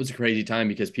 that was a crazy time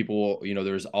because people,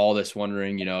 there was all this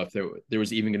wondering, if there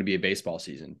was even going to be a baseball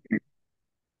season.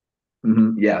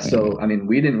 Yeah. So, I mean,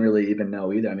 we didn't really even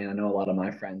know either. I mean, I know a lot of my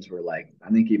friends were like,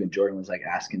 I think even Jordan was like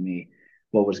asking me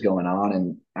what was going on.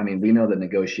 And I mean, we know the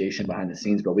negotiation behind the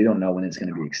scenes, but we don't know when it's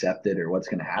going to be accepted or what's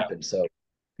going to Yeah. happen. So,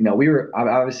 we were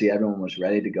obviously everyone was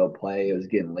ready to go play. It was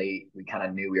getting late. We kind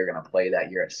of knew we were going to play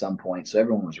that year at some point. So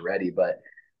everyone was ready. But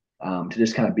to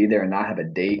just kind of be there and not have a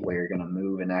date where you're going to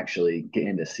move and actually get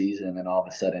into season, and all of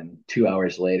a sudden 2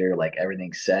 hours later, like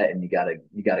everything's set and you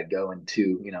gotta go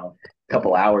into a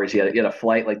couple hours. You gotta get a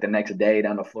flight like the next day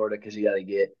down to Florida because you gotta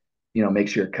get make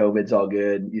sure COVID's all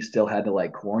good. You still had to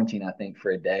like quarantine, I think, for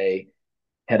a day.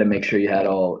 Had to make sure you had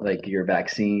all like your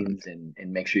vaccines and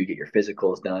make sure you get your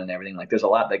physicals done and everything. Like there's a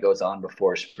lot that goes on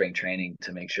before spring training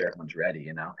to make sure everyone's ready.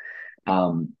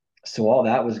 Um, so all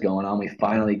that was going on. We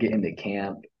finally get into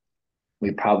camp.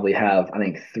 We probably have, I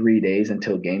think, 3 days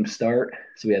until games start.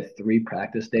 So we had 3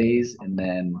 practice days and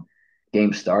then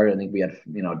games started. I think we had,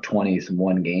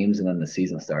 21 games and then the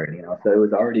season started. So it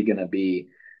was already going to be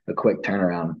a quick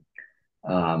turnaround.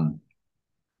 Um,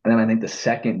 and then I think the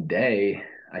second day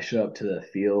I showed up to the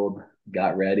field,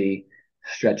 got ready,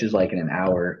 stretches like in an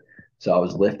hour. So I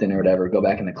was lifting or whatever, go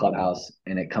back in the clubhouse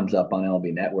and it comes up on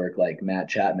LB Network like Matt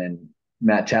Chapman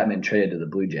traded to the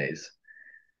Blue Jays.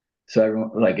 So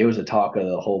everyone, like, it was a talk of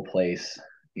the whole place.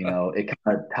 It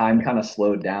time kind of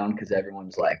slowed down because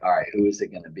everyone's like, all right, who is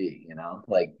it going to be?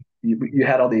 Like you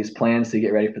had all these plans to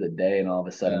get ready for the day, and all of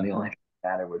a sudden Yeah. the only thing that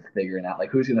mattered was figuring out like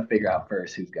who's going to figure out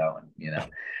first who's going.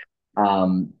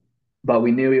 Um, but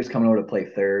we knew he was coming over to play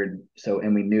third. So,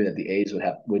 and we knew that the A's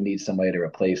would need somebody to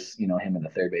replace, him in the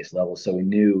third base level. So we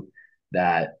knew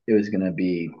that it was going to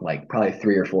be like probably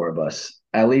three or four of us,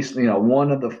 at least,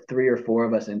 one of the three or four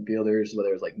of us infielders, whether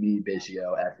it was like me,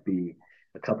 Biggio, FB,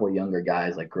 a couple of younger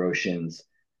guys like Groshans.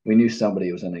 We knew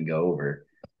somebody was going to go over.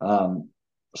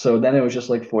 So then it was just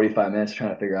like 45 minutes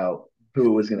trying to figure out who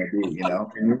it was going to be.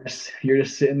 And you're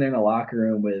just sitting there in the locker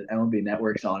room with MLB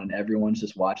Networks on, and everyone's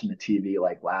just watching the TV,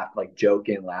 like like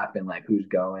joking, laughing, like who's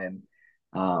going.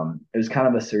 It was kind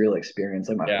of a surreal experience.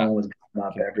 Like my Yeah. phone was going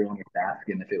up, everyone was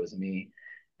asking if it was me,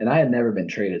 and I had never been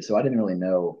traded, so I didn't really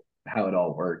know how it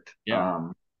all worked.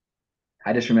 Yeah.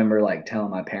 I just remember like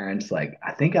telling my parents, like,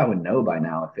 I think I would know by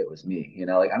now if it was me.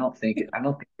 Like I don't think it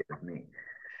was me.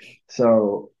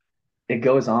 So it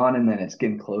goes on and then it's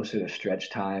getting closer to stretch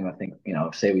time. I think,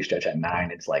 say we stretch at 9,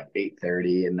 it's like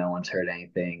 8:30 and no one's heard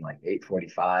anything, like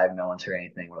 8:45, no one's heard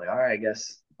anything. We're like, all right, I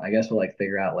guess we'll like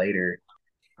figure out later.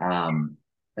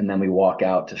 And then we walk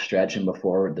out to stretch, and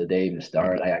before the day even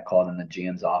started, I got called in the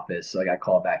GM's office. So I got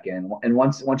called back in. And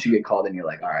once you get called in, you're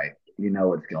like, all right, you know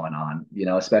what's going on,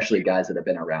 especially guys that have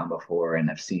been around before and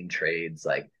have seen trades.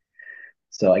 Like,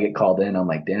 so I get called in, I'm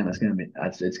like, damn, it's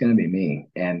gonna be me.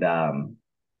 And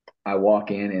I walk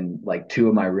in and like two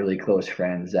of my really close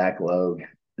friends, Zach Logue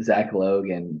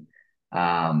and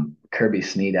Kirby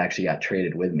Snead actually got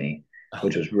traded with me,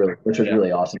 which was Yeah.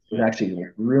 really awesome. I was actually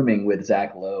rooming with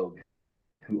Zach Logue,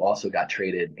 who also got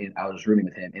traded. I was rooming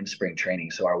with him in spring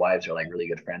training, so our wives are like really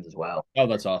good friends as well. Oh,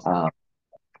 that's awesome. Um,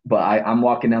 but I'm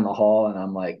walking down the hall and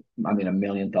I'm like, I mean, a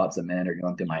million thoughts a minute are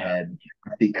going through my Yeah. head.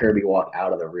 I see Kirby walk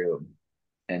out of the room,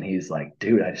 and he's like,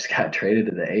 dude, I just got traded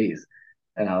to the A's.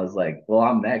 And I was like, well,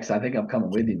 I'm next. I think I'm coming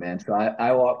with you, man. So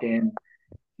I walk in,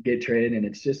 get traded, and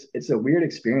it's a weird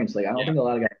experience. Like, I don't Yeah. think a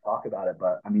lot of guys talk about it,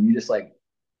 but I mean, you just like,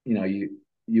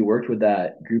 you worked with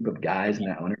that group of guys and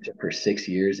that ownership for 6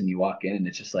 years, and you walk in and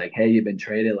it's just like, hey, you've been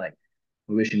traded. Like,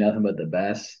 we wish you nothing but the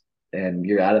best. And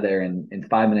you're out of there. And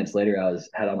 5 minutes later,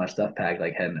 had all my stuff packed,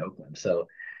 like heading to Oakland. So,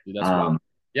 Dude, that's wild. um,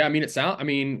 Yeah, I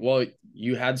mean, well,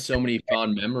 you had so many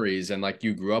fond memories and like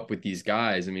you grew up with these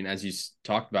guys. I mean, as you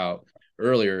talked about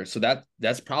earlier, so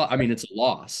that's probably, I mean, it's a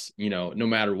loss, no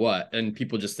matter what. And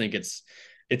people just think it's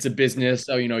a business.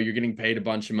 So, you're getting paid a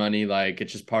bunch of money, like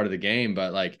it's just part of the game.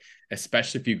 But like,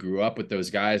 especially if you grew up with those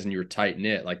guys and you were tight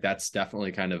knit, like that's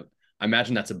definitely I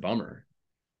imagine that's a bummer.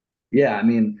 yeah, I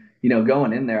mean,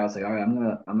 going in there, I was like, all right,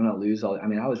 I'm gonna lose all. I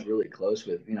mean, I was really close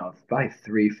with, probably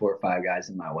 3, 4, 5 guys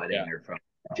in my wedding Yeah. are from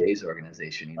Jay's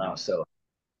organization, Wow. so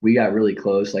we got really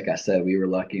close. Like I said, we were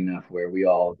lucky enough where we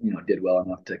all, did well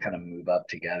enough to kind of move up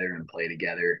together and play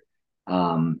together.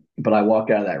 But I walk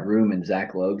out of that room and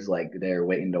Zach Logue's like there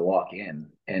waiting to walk in.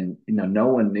 And, no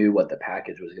one knew what the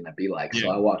package was going to be like. So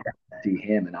Yeah. I walk out to see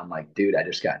him and I'm like, dude, I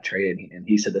just got traded. And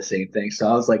he said the same thing. So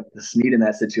I was like the Snead in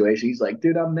that situation. He's like,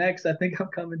 dude, I'm next. I think I'm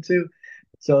coming too.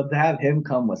 So to have him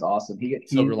come was awesome.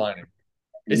 Silver lining.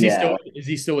 Yeah. Is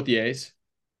he still with the A's?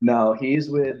 No, he's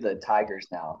with the Tigers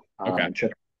now, Okay. in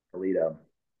Triple Toledo.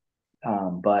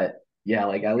 But yeah,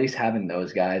 like at least having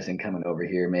those guys and coming over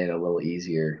here made it a little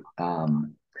easier.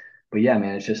 But yeah,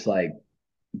 man, it's just like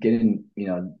getting,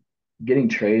 getting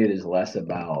traded is less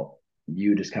about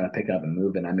you just kind of picking up and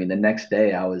moving. I mean, the next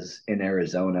day I was in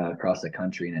Arizona across the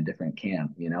country in a different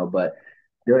camp, but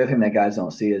the other thing that guys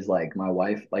don't see is like my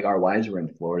wife, like our wives were in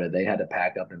Florida. They had to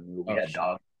pack up and move. We Oh, had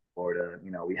dogs in Florida,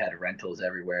 we had rentals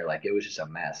everywhere. Like it was just a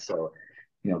mess. So,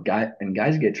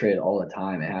 guys get traded all the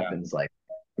time. It happens like,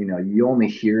 you only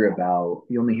hear about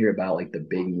like the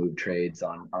big move trades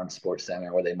on Sports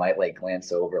Center where they might like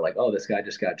glance over like, oh, this guy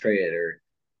just got traded or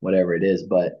whatever it is.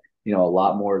 But a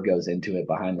lot more goes into it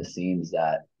behind the scenes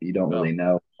that you don't yeah. really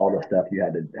know. All the stuff you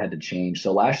had to change.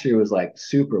 So last year was like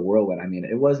super whirlwind. I mean,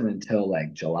 it wasn't until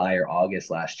like July or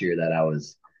August last year that I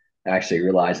was actually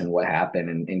realizing what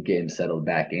happened and getting settled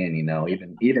back in.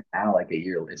 Even now, like a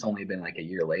year, it's only been like a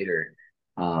year later.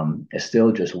 It's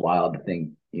still just wild to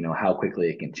think, how quickly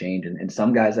it can change. And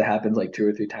some guys it happens like 2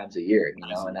 or 3 times a year,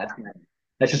 and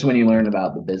that's just when you learn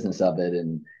about the business of it.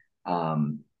 And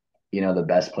the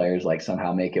best players like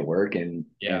somehow make it work and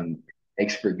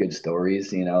makes for good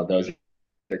stories. Those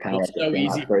are kind of It's like the so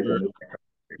easy thing.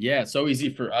 it's so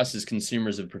easy for us as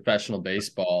consumers of professional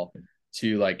baseball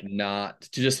to like not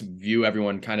to just view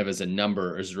everyone kind of as a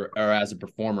number or as a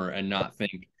performer and not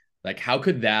think like how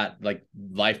could that like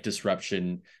life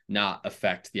disruption not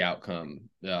affect the outcome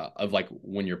of like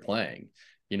when you're playing,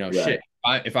 Right. shit.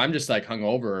 If I'm just like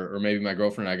hungover or maybe my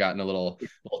girlfriend and I got in a little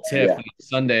tiff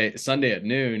Yeah. Sunday at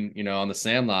noon, on the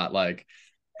Sandlot, like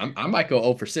I might go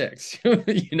 0 for 6.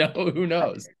 Who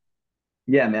knows?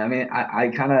 Yeah, man. I mean, I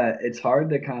kind of, it's hard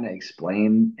to kind of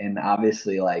explain. And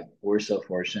obviously, like, we're so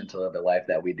fortunate to live the life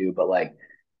that we do. But, like,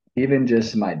 even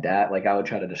just my dad, like, I would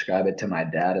try to describe it to my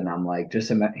dad. And I'm like,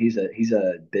 he's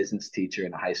a business teacher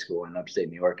in a high school in upstate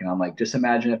New York. And I'm like, just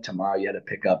imagine if tomorrow you had to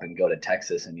pick up and go to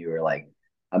Texas and you were like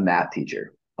a math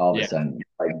teacher all of Yeah. a sudden,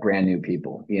 like brand new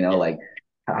people, Yeah. like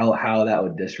how that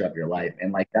would disrupt your life.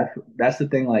 And like that's the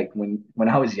thing. Like when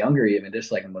I was younger, even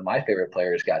just like when my favorite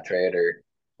players got traded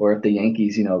or if the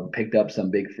Yankees, picked up some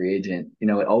big free agent, it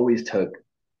always took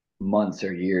months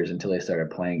or years until they started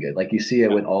playing good. Like you see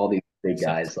it with all these big Makes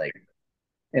sense. guys, like,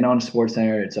 and on Sports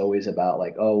Center, it's always about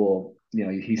like, oh, well,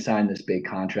 he signed this big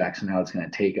contract, so now it's going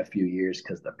to take a few years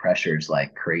because the pressure is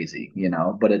like crazy,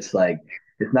 but it's like,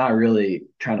 it's not really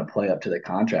trying to play up to the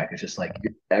contract. It's just like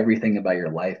everything about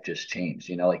your life just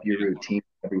changed, like your routine,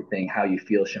 everything, how you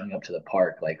feel showing up to the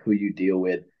park, like who you deal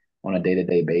with on a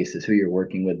day-to-day basis, who you're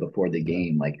working with before the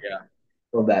game. Like Yeah.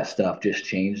 all that stuff just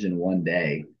changed in one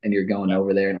day. And you're going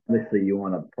over there and obviously you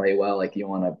want to play well, like you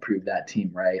want to prove that team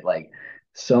right. Like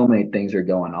so many things are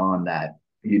going on that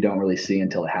you don't really see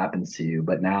until it happens to you.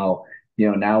 But now,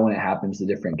 now when it happens to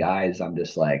different guys, I'm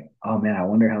just like, oh man, I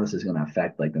wonder how this is going to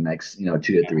affect like the next, 2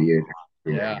 to 3 years.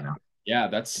 Yeah. Yeah.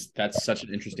 That's such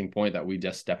an interesting point that we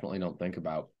just definitely don't think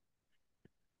about.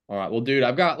 All right. Well, dude,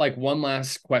 I've got like one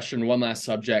last question, one last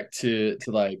subject to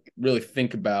like really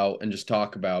think about and just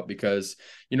talk about because,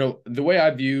 the way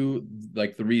I view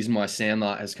like the reason why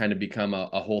Sandlot has kind of become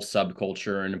a whole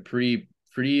subculture and a pretty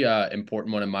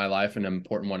important one in my life and an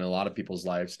important one in a lot of people's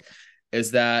lives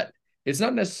is that it's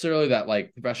not necessarily that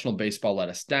like professional baseball let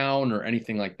us down or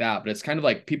anything like that, but it's kind of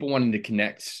like people wanting to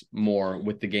connect more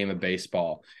with the game of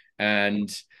baseball.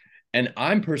 And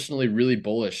I'm personally really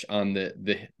bullish on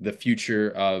the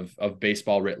future of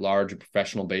baseball writ large, or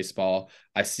professional baseball.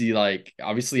 I see like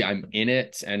obviously I'm in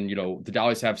it, and the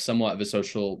Dollies have somewhat of a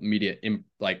social media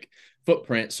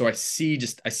footprint, so I see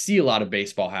a lot of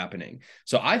baseball happening.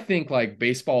 So I think like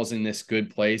baseball is in this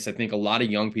good place. I think a lot of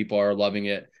young people are loving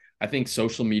it. I think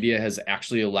social media has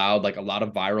actually allowed like a lot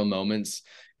of viral moments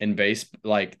in base,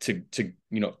 like to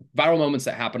viral moments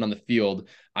that happen on the field.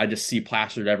 I just see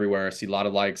plastered everywhere. I see a lot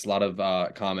of likes, a lot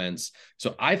of comments.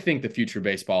 So I think the future of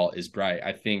baseball is bright.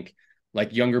 I think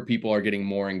like younger people are getting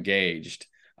more engaged.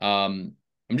 I'm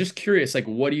just curious, like,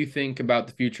 what do you think about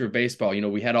the future of baseball?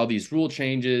 We had all these rule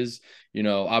changes.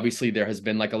 Obviously there has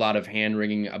been like a lot of hand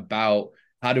wringing about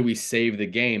how do we save the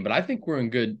game, but I think we're in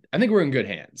good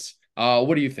hands.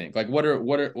 What do you think? Like, what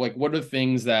are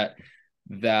things that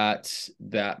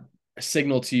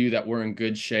signal to you that we're in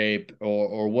good shape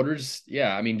or what are just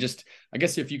I mean, just I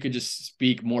guess if you could just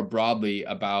speak more broadly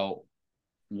about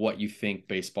what you think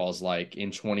baseball's like in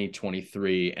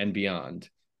 2023 and beyond.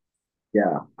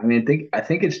 Yeah. I mean, I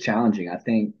think it's challenging. I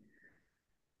think,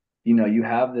 you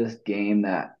have this game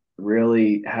that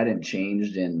really hadn't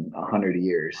changed in 100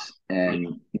 years, Yeah.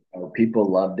 and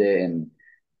people loved it. And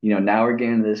now we're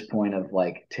getting to this point of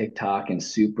like TikTok and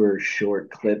super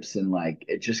short clips, and like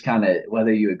it just kind of,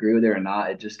 whether you agree with it or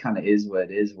not, it just kind of is what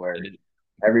it is. Where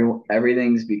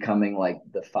everything's becoming like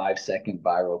the 5 second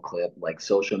viral clip. Like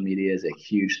social media is a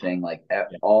huge thing. Like Yeah.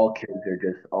 all kids are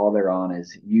just, all they're on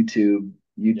is YouTube,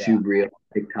 Yeah. Reel,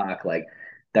 TikTok. Like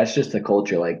that's just the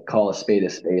culture. Like call a spade a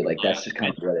spade. Like that's just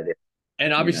kind of what it is. And You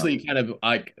know? obviously, kind of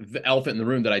like the elephant in the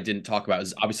room that I didn't talk about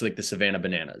is obviously like the Savannah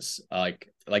Bananas.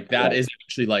 Like that Yeah. is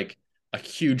actually like a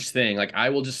huge thing. Like I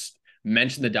will just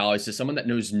mention the Dollies to someone that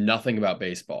knows nothing about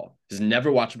baseball, has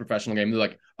never watched a professional game. They're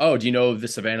like, "Oh, do you know the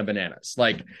Savannah Bananas?"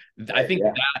 Like I think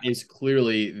Yeah, that is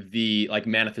clearly the like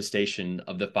manifestation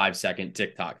of the 5 second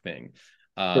TikTok thing.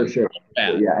 for sure.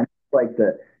 Bad. Yeah, and like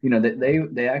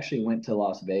they actually went to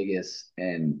Las Vegas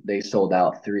and they sold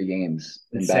out 3 games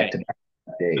in Insane. back-to-back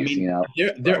I days. mean,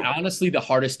 they're honestly the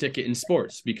hardest ticket in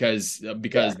sports because Yeah. they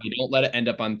don't let it end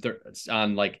up on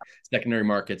like secondary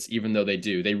markets, even though they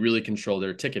do. They really control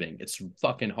their ticketing. It's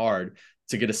fucking hard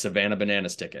to get a Savannah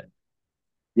Bananas ticket.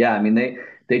 Yeah, I mean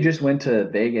they just went to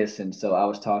Vegas, and so I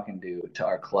was talking to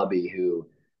our clubby who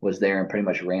was there and pretty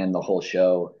much ran the whole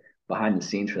show behind the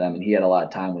scenes for them, and he had a lot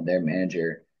of time with their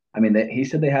manager. I mean, he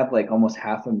said they have like almost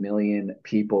 500,000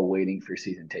 people waiting for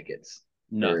season tickets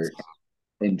Nuts.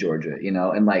 for in Georgia,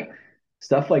 and like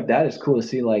stuff like that is cool to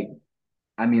see. Like,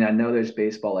 I mean, I know there's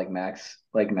baseball like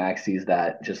Maxie's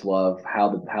that just love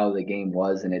how the game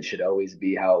was, and it should always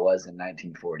be how it was in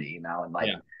 1940, and like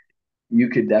Yeah. you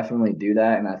could definitely do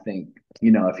that. And I think,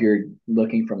 if you're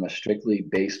looking from a strictly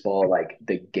baseball, like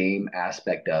the game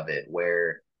aspect of it,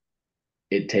 where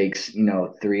it takes,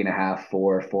 3.5,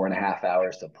 4.5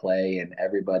 hours to play, and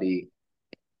everybody's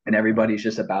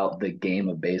just about the game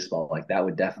of baseball, like that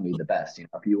would definitely be the best.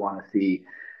 If you want to see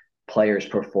players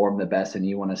perform the best and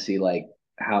you want to see like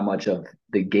how much of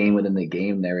the game within the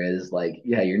game there is, like,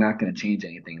 yeah, you're not going to change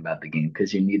anything about the game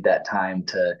because you need that time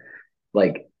to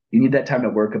like you need that time to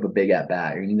work up a big at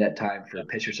bat. You need that time for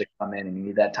pitchers to come in, and you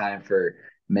need that time for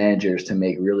managers to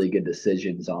make really good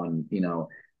decisions on,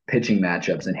 pitching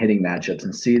matchups and hitting matchups,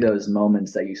 and see those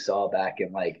moments that you saw back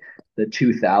in like the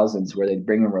 2000s where they'd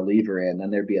bring a reliever in, then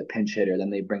there'd be a pinch hitter, then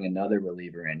they bring another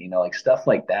reliever in, like stuff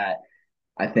like that.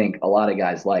 I think a lot of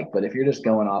guys like, but if you're just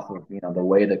going off of, the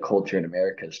way the culture in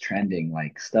America is trending,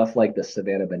 like stuff like the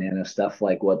Savannah Banana, stuff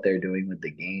like what they're doing with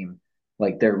the game,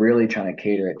 like they're really trying to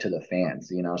cater it to the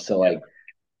fans. So Yeah. like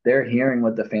they're hearing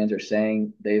what the fans are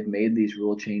saying. They've made these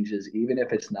rule changes, even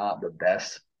if it's not the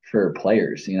best for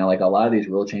players. Like a lot of these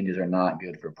rule changes are not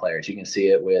good for players. You can see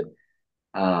it with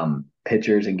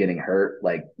pitchers and getting hurt,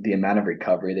 like the amount of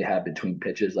recovery they have between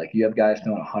pitches. Like you have guys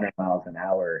throwing 100 miles an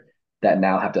hour that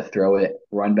now have to throw it,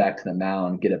 run back to the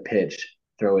mound, get a pitch,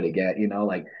 throw it again.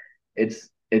 Like it's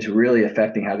really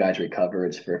affecting how guys recover.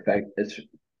 It's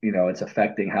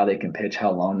affecting how they can pitch,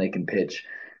 how long they can pitch.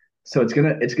 So it's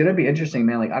gonna be interesting,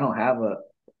 man. Like I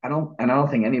don't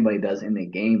think anybody does in the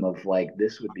game of like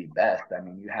this would be best. I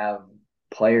mean, you have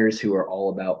players who are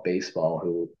all about baseball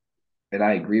who, and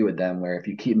I agree with them, where if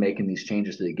you keep making these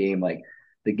changes to the game, like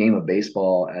the game of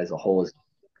baseball as a whole is,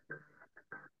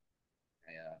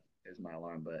 yeah, there's my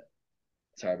alarm, but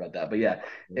sorry about that. But yeah,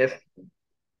 if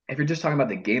you're just talking about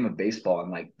the game of baseball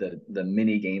and like the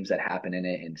mini games that happen in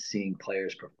it and seeing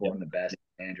players perform the best,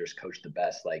 managers coach the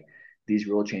best, like these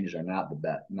rule changes are not the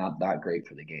best, not great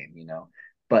for the game.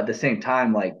 But at the same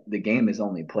time, like the game is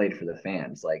only played for the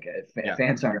fans. Like if Yeah.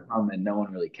 fans aren't home, then no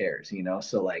one really cares.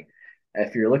 So like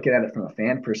if you're looking at it from a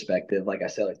fan perspective, like I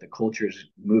said, like the culture's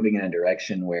moving in a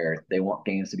direction where they want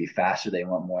games to be faster, they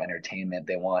want more entertainment,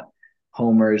 they want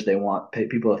homers. They want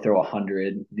people to throw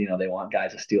 100. They want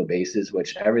guys to steal bases,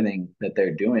 which everything that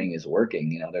they're doing is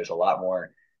working. There's a lot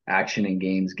more action in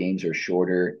games. Games are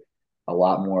shorter, a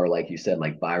lot more, like you said,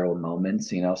 like viral moments.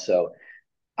 So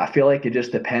I feel like it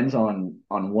just depends on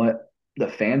what the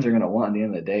fans are going to want at the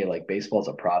end of the day. Like baseball's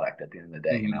a product at the end of the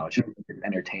day. Mhm. It's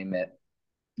entertainment.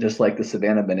 Just like the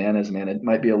Savannah Bananas, man, it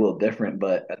might be a little different,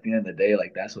 but at the end of the day,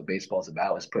 like that's what baseball's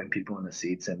about, is putting people in the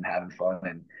seats and having fun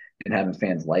and having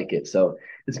fans like it. So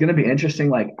it's going to be interesting.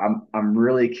 Like I'm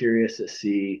really curious to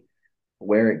see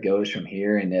where it goes from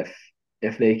here, and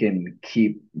if they can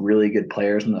keep really good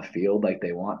players in the field like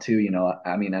they want to.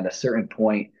 I mean, at a certain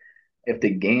point, if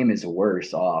the game is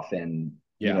worse off and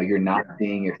Yeah. you're not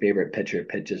seeing your favorite pitcher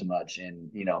pitch as much, and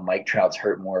Mike Trout's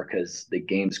hurt more because the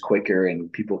game's quicker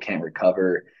and people can't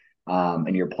recover,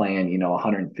 and you're playing,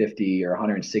 150 or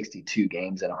 162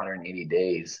 games in 180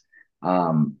 days,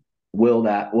 will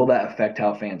that affect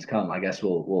how fans come? I guess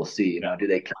we'll see. Do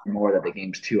they care more that the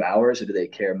game's 2 hours, or do they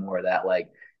care more that like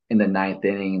in the ninth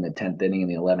inning, in the 10th inning, in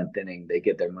the 11th inning, they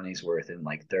get their money's worth in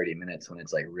like 30 minutes when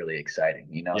it's like really exciting,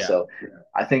 Yeah. So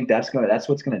I think that's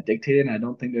what's gonna dictate it. And I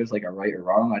don't think there's like a right or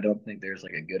wrong. I don't think there's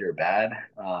like a good or bad.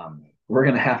 We're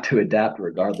gonna have to adapt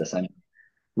regardless. I mean,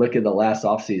 look at the last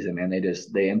offseason, man.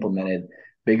 They implemented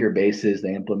bigger bases,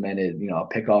 they implemented, a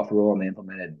pickoff rule, and they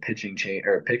implemented pitching change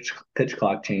or pitch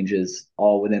clock changes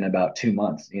all within about 2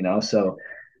 months. So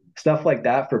stuff like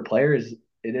that for players,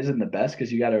 it isn't the best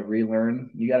because you got to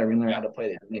relearn how to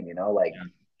play the game. Like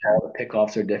all the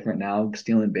pickoffs are different now,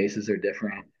 stealing bases are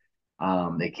different.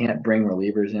 They can't bring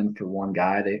relievers in for one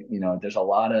guy. There's a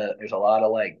lot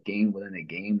of like game within a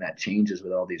game that changes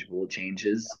with all these rule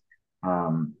changes.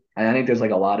 And I think there's like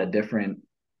a lot of different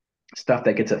stuff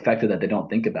that gets affected that they don't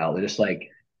think about. They're just like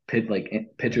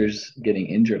pitchers getting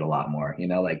injured a lot more.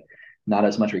 Like not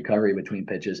as much recovery between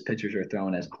pitches. Pitchers are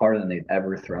throwing as hard than they've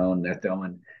ever thrown. They're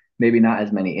throwing maybe not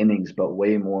as many innings, but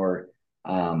way more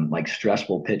like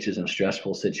stressful pitches and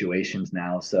stressful situations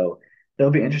now. So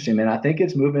it'll be interesting, man. I think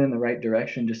it's moving in the right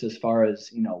direction just as far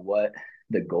as, what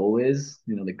the goal is.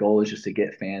 The goal is just to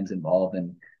get fans involved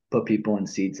and put people in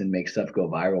seats and make stuff go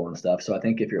viral and stuff. So I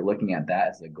think if you're looking at that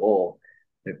as the goal,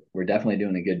 we're definitely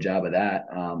doing a good job of that.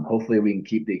 Hopefully we can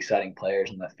keep the exciting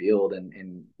players in the field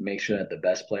and make sure that the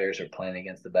best players are playing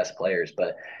against the best players.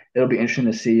 But it'll be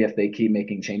interesting to see if they keep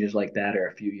making changes like that, or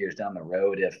a few years down the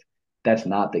road, if that's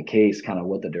not the case, kind of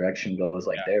what the direction goes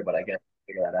like there. But I guess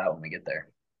we'll figure that out when we get there.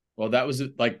 Well, that was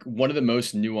like one of the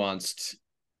most nuanced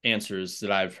answers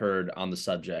that I've heard on the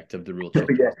subject of the rule change.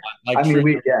 Yeah. Like, I mean,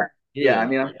 truly, yeah. I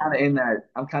mean, I'm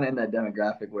kind of in that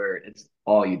demographic where it's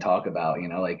all you talk about.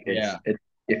 Like it's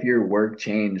if your work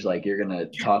changed, like you're gonna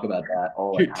talk about that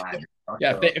all the time.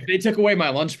 Yeah, if they took away my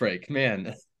lunch break,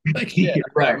 man, like shit.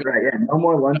 Right. Yeah, no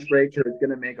more lunch break because it's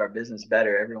gonna make our business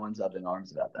better. Everyone's up in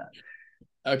arms about that.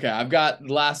 Okay, I've got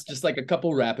just like a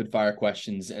couple rapid fire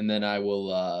questions, and then I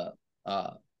will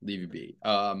leave you be.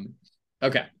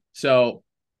 Okay, so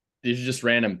these are just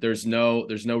random. There's no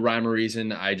rhyme or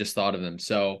reason. I just thought of them.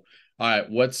 So, all right,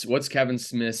 what's Kevin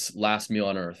Smith's last meal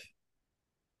on Earth?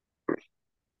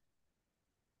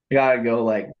 I gotta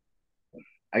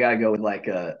go with like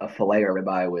a filet or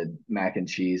ribeye with mac and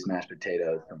cheese, mashed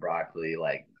potatoes, and broccoli.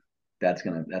 Like that's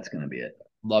gonna be it.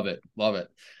 Love it.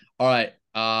 All right.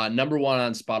 Number one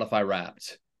on Spotify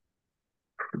Wrapped.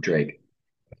 Drake.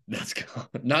 Let's go.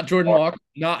 Not Jordan Walker.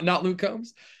 Not Luke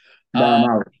Combs.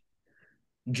 No.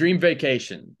 Dream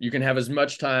vacation. You can have as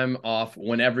much time off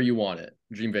whenever you want it.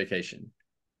 Dream vacation.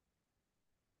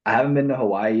 I haven't been to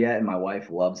Hawaii yet, and my wife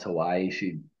loves Hawaii.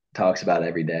 She talks about it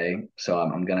every day, so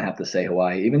I'm gonna have to say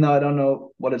Hawaii, even though I don't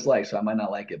know what it's like, so I might not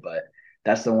like it. But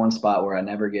that's the one spot where I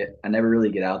never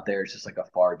really get out there. It's just like a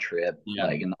far trip. Yeah.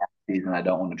 Like in the off season, I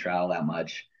don't want to travel that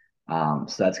much. So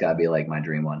that's gotta be like my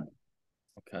dream one.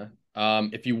 Okay.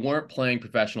 If you weren't playing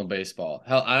professional baseball,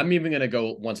 hell, I'm even gonna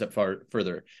go one step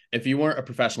further. If you weren't a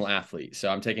professional athlete, so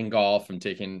I'm taking golf, I'm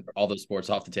taking all those sports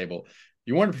off the table. If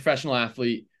you weren't a professional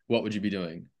athlete, what would you be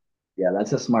doing? Yeah,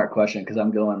 that's a smart question because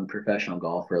I'm going professional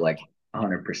golfer like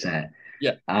 100%.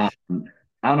 Yeah. I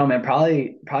don't know, man.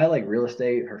 Probably like real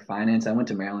estate or finance. I went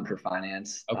to Maryland for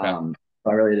finance. Okay.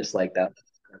 I really just like that.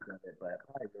 But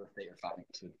probably real estate or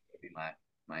finance would be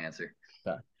my answer.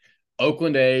 Okay.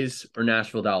 Oakland A's or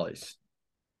Nashville Dollies?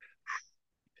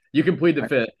 You can plead the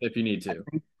fifth if you need to.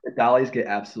 The Dollies get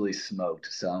absolutely smoked,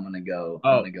 so I'm gonna go.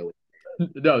 Oh. I'm gonna go.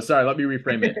 No, sorry. Let me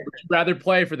reframe it. Would you rather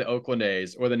play for the Oakland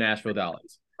A's or the Nashville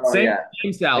Dollies?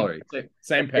 Same salary,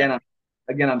 same pay.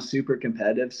 Again, I'm super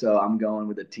competitive, so I'm going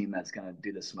with a team that's gonna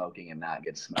do the smoking and not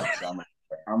get smoked. So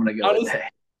I'm gonna go with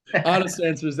that. Honest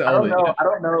answer is the I only. I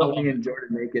don't know if me and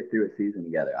Jordan make it through a season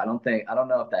together. I don't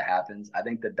know if that happens. I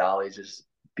think the Dollies just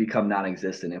become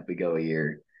non-existent if we go a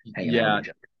year hanging out with each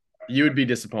other. You would be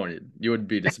disappointed.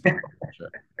 For sure.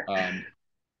 All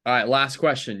right, last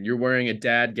question. You're wearing a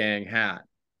Dad Gang hat.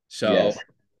 So Yes.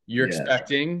 you're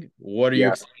expecting, what are you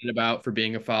excited about for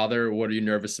being a father? What are you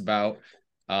nervous about?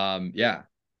 Yeah.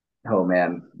 Oh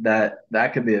man,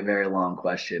 that could be a very long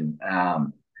question.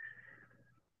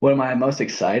 What am I most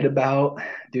excited about?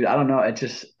 Dude, I don't know. It's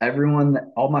just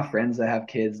all my friends that have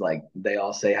kids, like they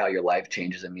all say how your life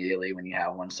changes immediately when you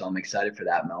have one. So I'm excited for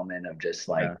that moment of just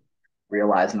like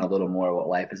realizing a little more what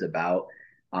life is about.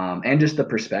 And just the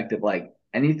perspective, like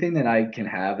anything that I can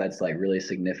have that's like really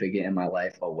significant in my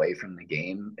life away from the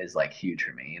game is like huge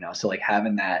for me, So like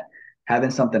having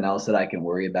something else that I can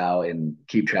worry about and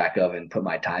keep track of and put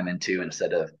my time into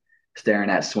instead of staring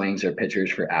at swings or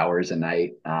pitchers for hours a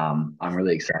night. I'm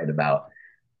really excited about.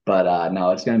 But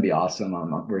no, it's going to be awesome.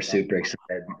 We're super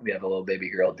excited. We have a little baby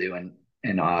girl due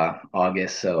in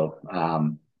August. So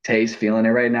Tay's feeling it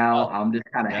right now. Oh, I'm just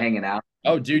kind of yeah. hanging out.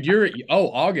 Oh, dude,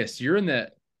 August. You're in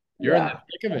the Yeah.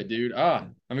 thick of it, dude. Ah,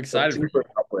 I'm So excited for you. super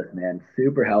helpless, man.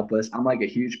 Super helpless. I'm like a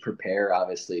huge preparer,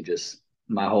 obviously, just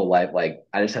my whole life. Like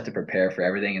I just have to prepare for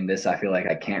everything. And this, I feel like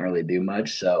I can't really do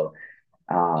much. So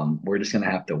we're just gonna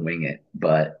have to wing it.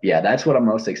 But yeah, that's what I'm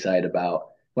most excited about.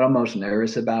 What I'm most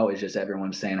nervous about is just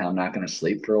everyone saying how I'm not gonna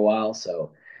sleep for a while.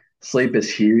 So sleep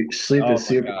is huge. Sleep Oh is my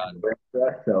super God. important for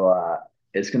us. So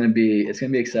it's gonna be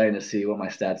exciting to see what my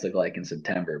stats look like in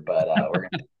September. But we're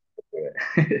gonna do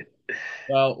it.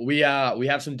 Well, we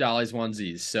have some Dolly's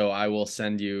onesies, so I will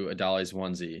send you a Dolly's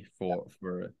onesie for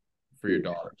your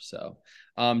daughter. So,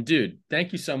 dude,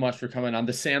 thank you so much for coming on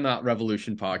the Sandlot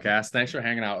Revolution podcast. Thanks for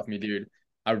hanging out with me, dude.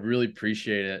 I really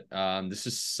appreciate it. This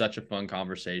is such a fun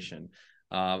conversation.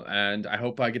 And I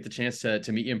hope I get the chance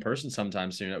to meet you in person sometime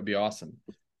soon. That would be awesome.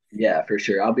 Yeah, for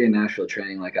sure. I'll be in Nashville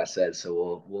training, like I said,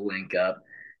 so we'll link up.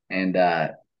 And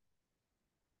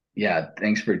yeah,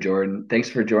 thanks for Jordan. Thanks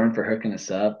for Jordan for hooking us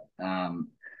up.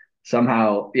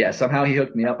 Somehow he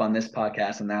hooked me up on this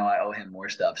podcast, and now I owe him more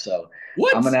stuff. So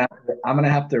What? I'm gonna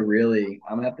have to really,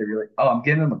 Oh, I'm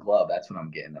getting him a glove. That's what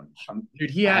I'm getting him.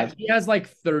 Dude, I have, he has like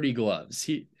 30 gloves.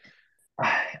 he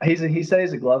said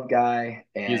he's a glove guy,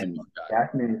 He is a and glove he guy.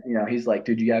 asked me, he's like,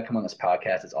 dude, you gotta come on this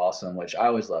podcast. It's awesome. Which I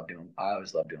always love doing. I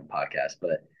always love doing podcasts,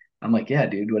 but I'm like, yeah,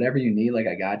 dude, whatever you need, like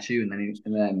I got you. And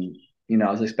then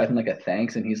I was expecting like a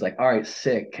thanks, and he's like, all right,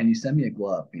 sick. Can you send me a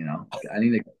glove? I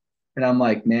need a. And I'm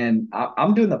like, man,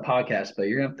 I'm doing the podcast, but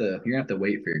you're gonna have to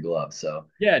wait for your glove. So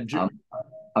Yeah, I'm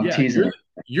I'm yeah, teasing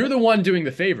you're the one doing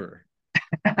the favor.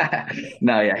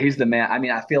 No, yeah, he's the man. I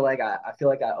mean, I feel like I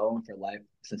owe him for life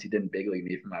since he didn't big league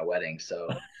me for my wedding. So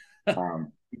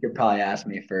you could probably ask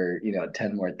me for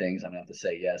 10 more things. I'm gonna have to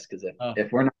say yes because if Oh,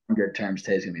 if we're not on good terms,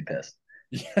 Tay's gonna be pissed.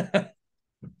 yeah.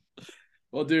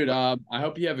 Well, dude, I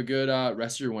hope you have a good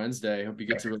rest of your Wednesday. I hope you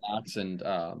get to relax and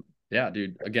yeah,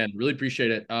 dude. Again, really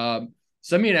appreciate it.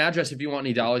 Send me an address if you want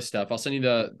any Dolly stuff. I'll send you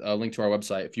the link to our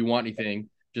website. If you want anything,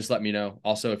 just let me know.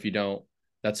 Also, if you don't,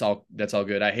 that's all. That's all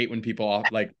good. I hate when people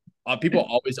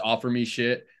always offer me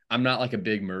shit. I'm not like a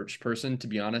big merch person, to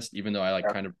be honest, even though I like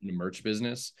kind of in the merch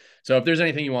business. So if there's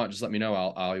anything you want, just let me know.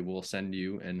 I will send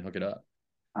you and hook it up.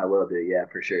 I will do. Yeah,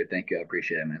 for sure. Thank you. I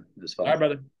appreciate it, man. It was All right, fun.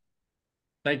 brother.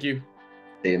 Thank you.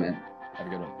 See you, man. Have a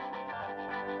good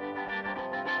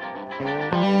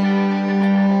one.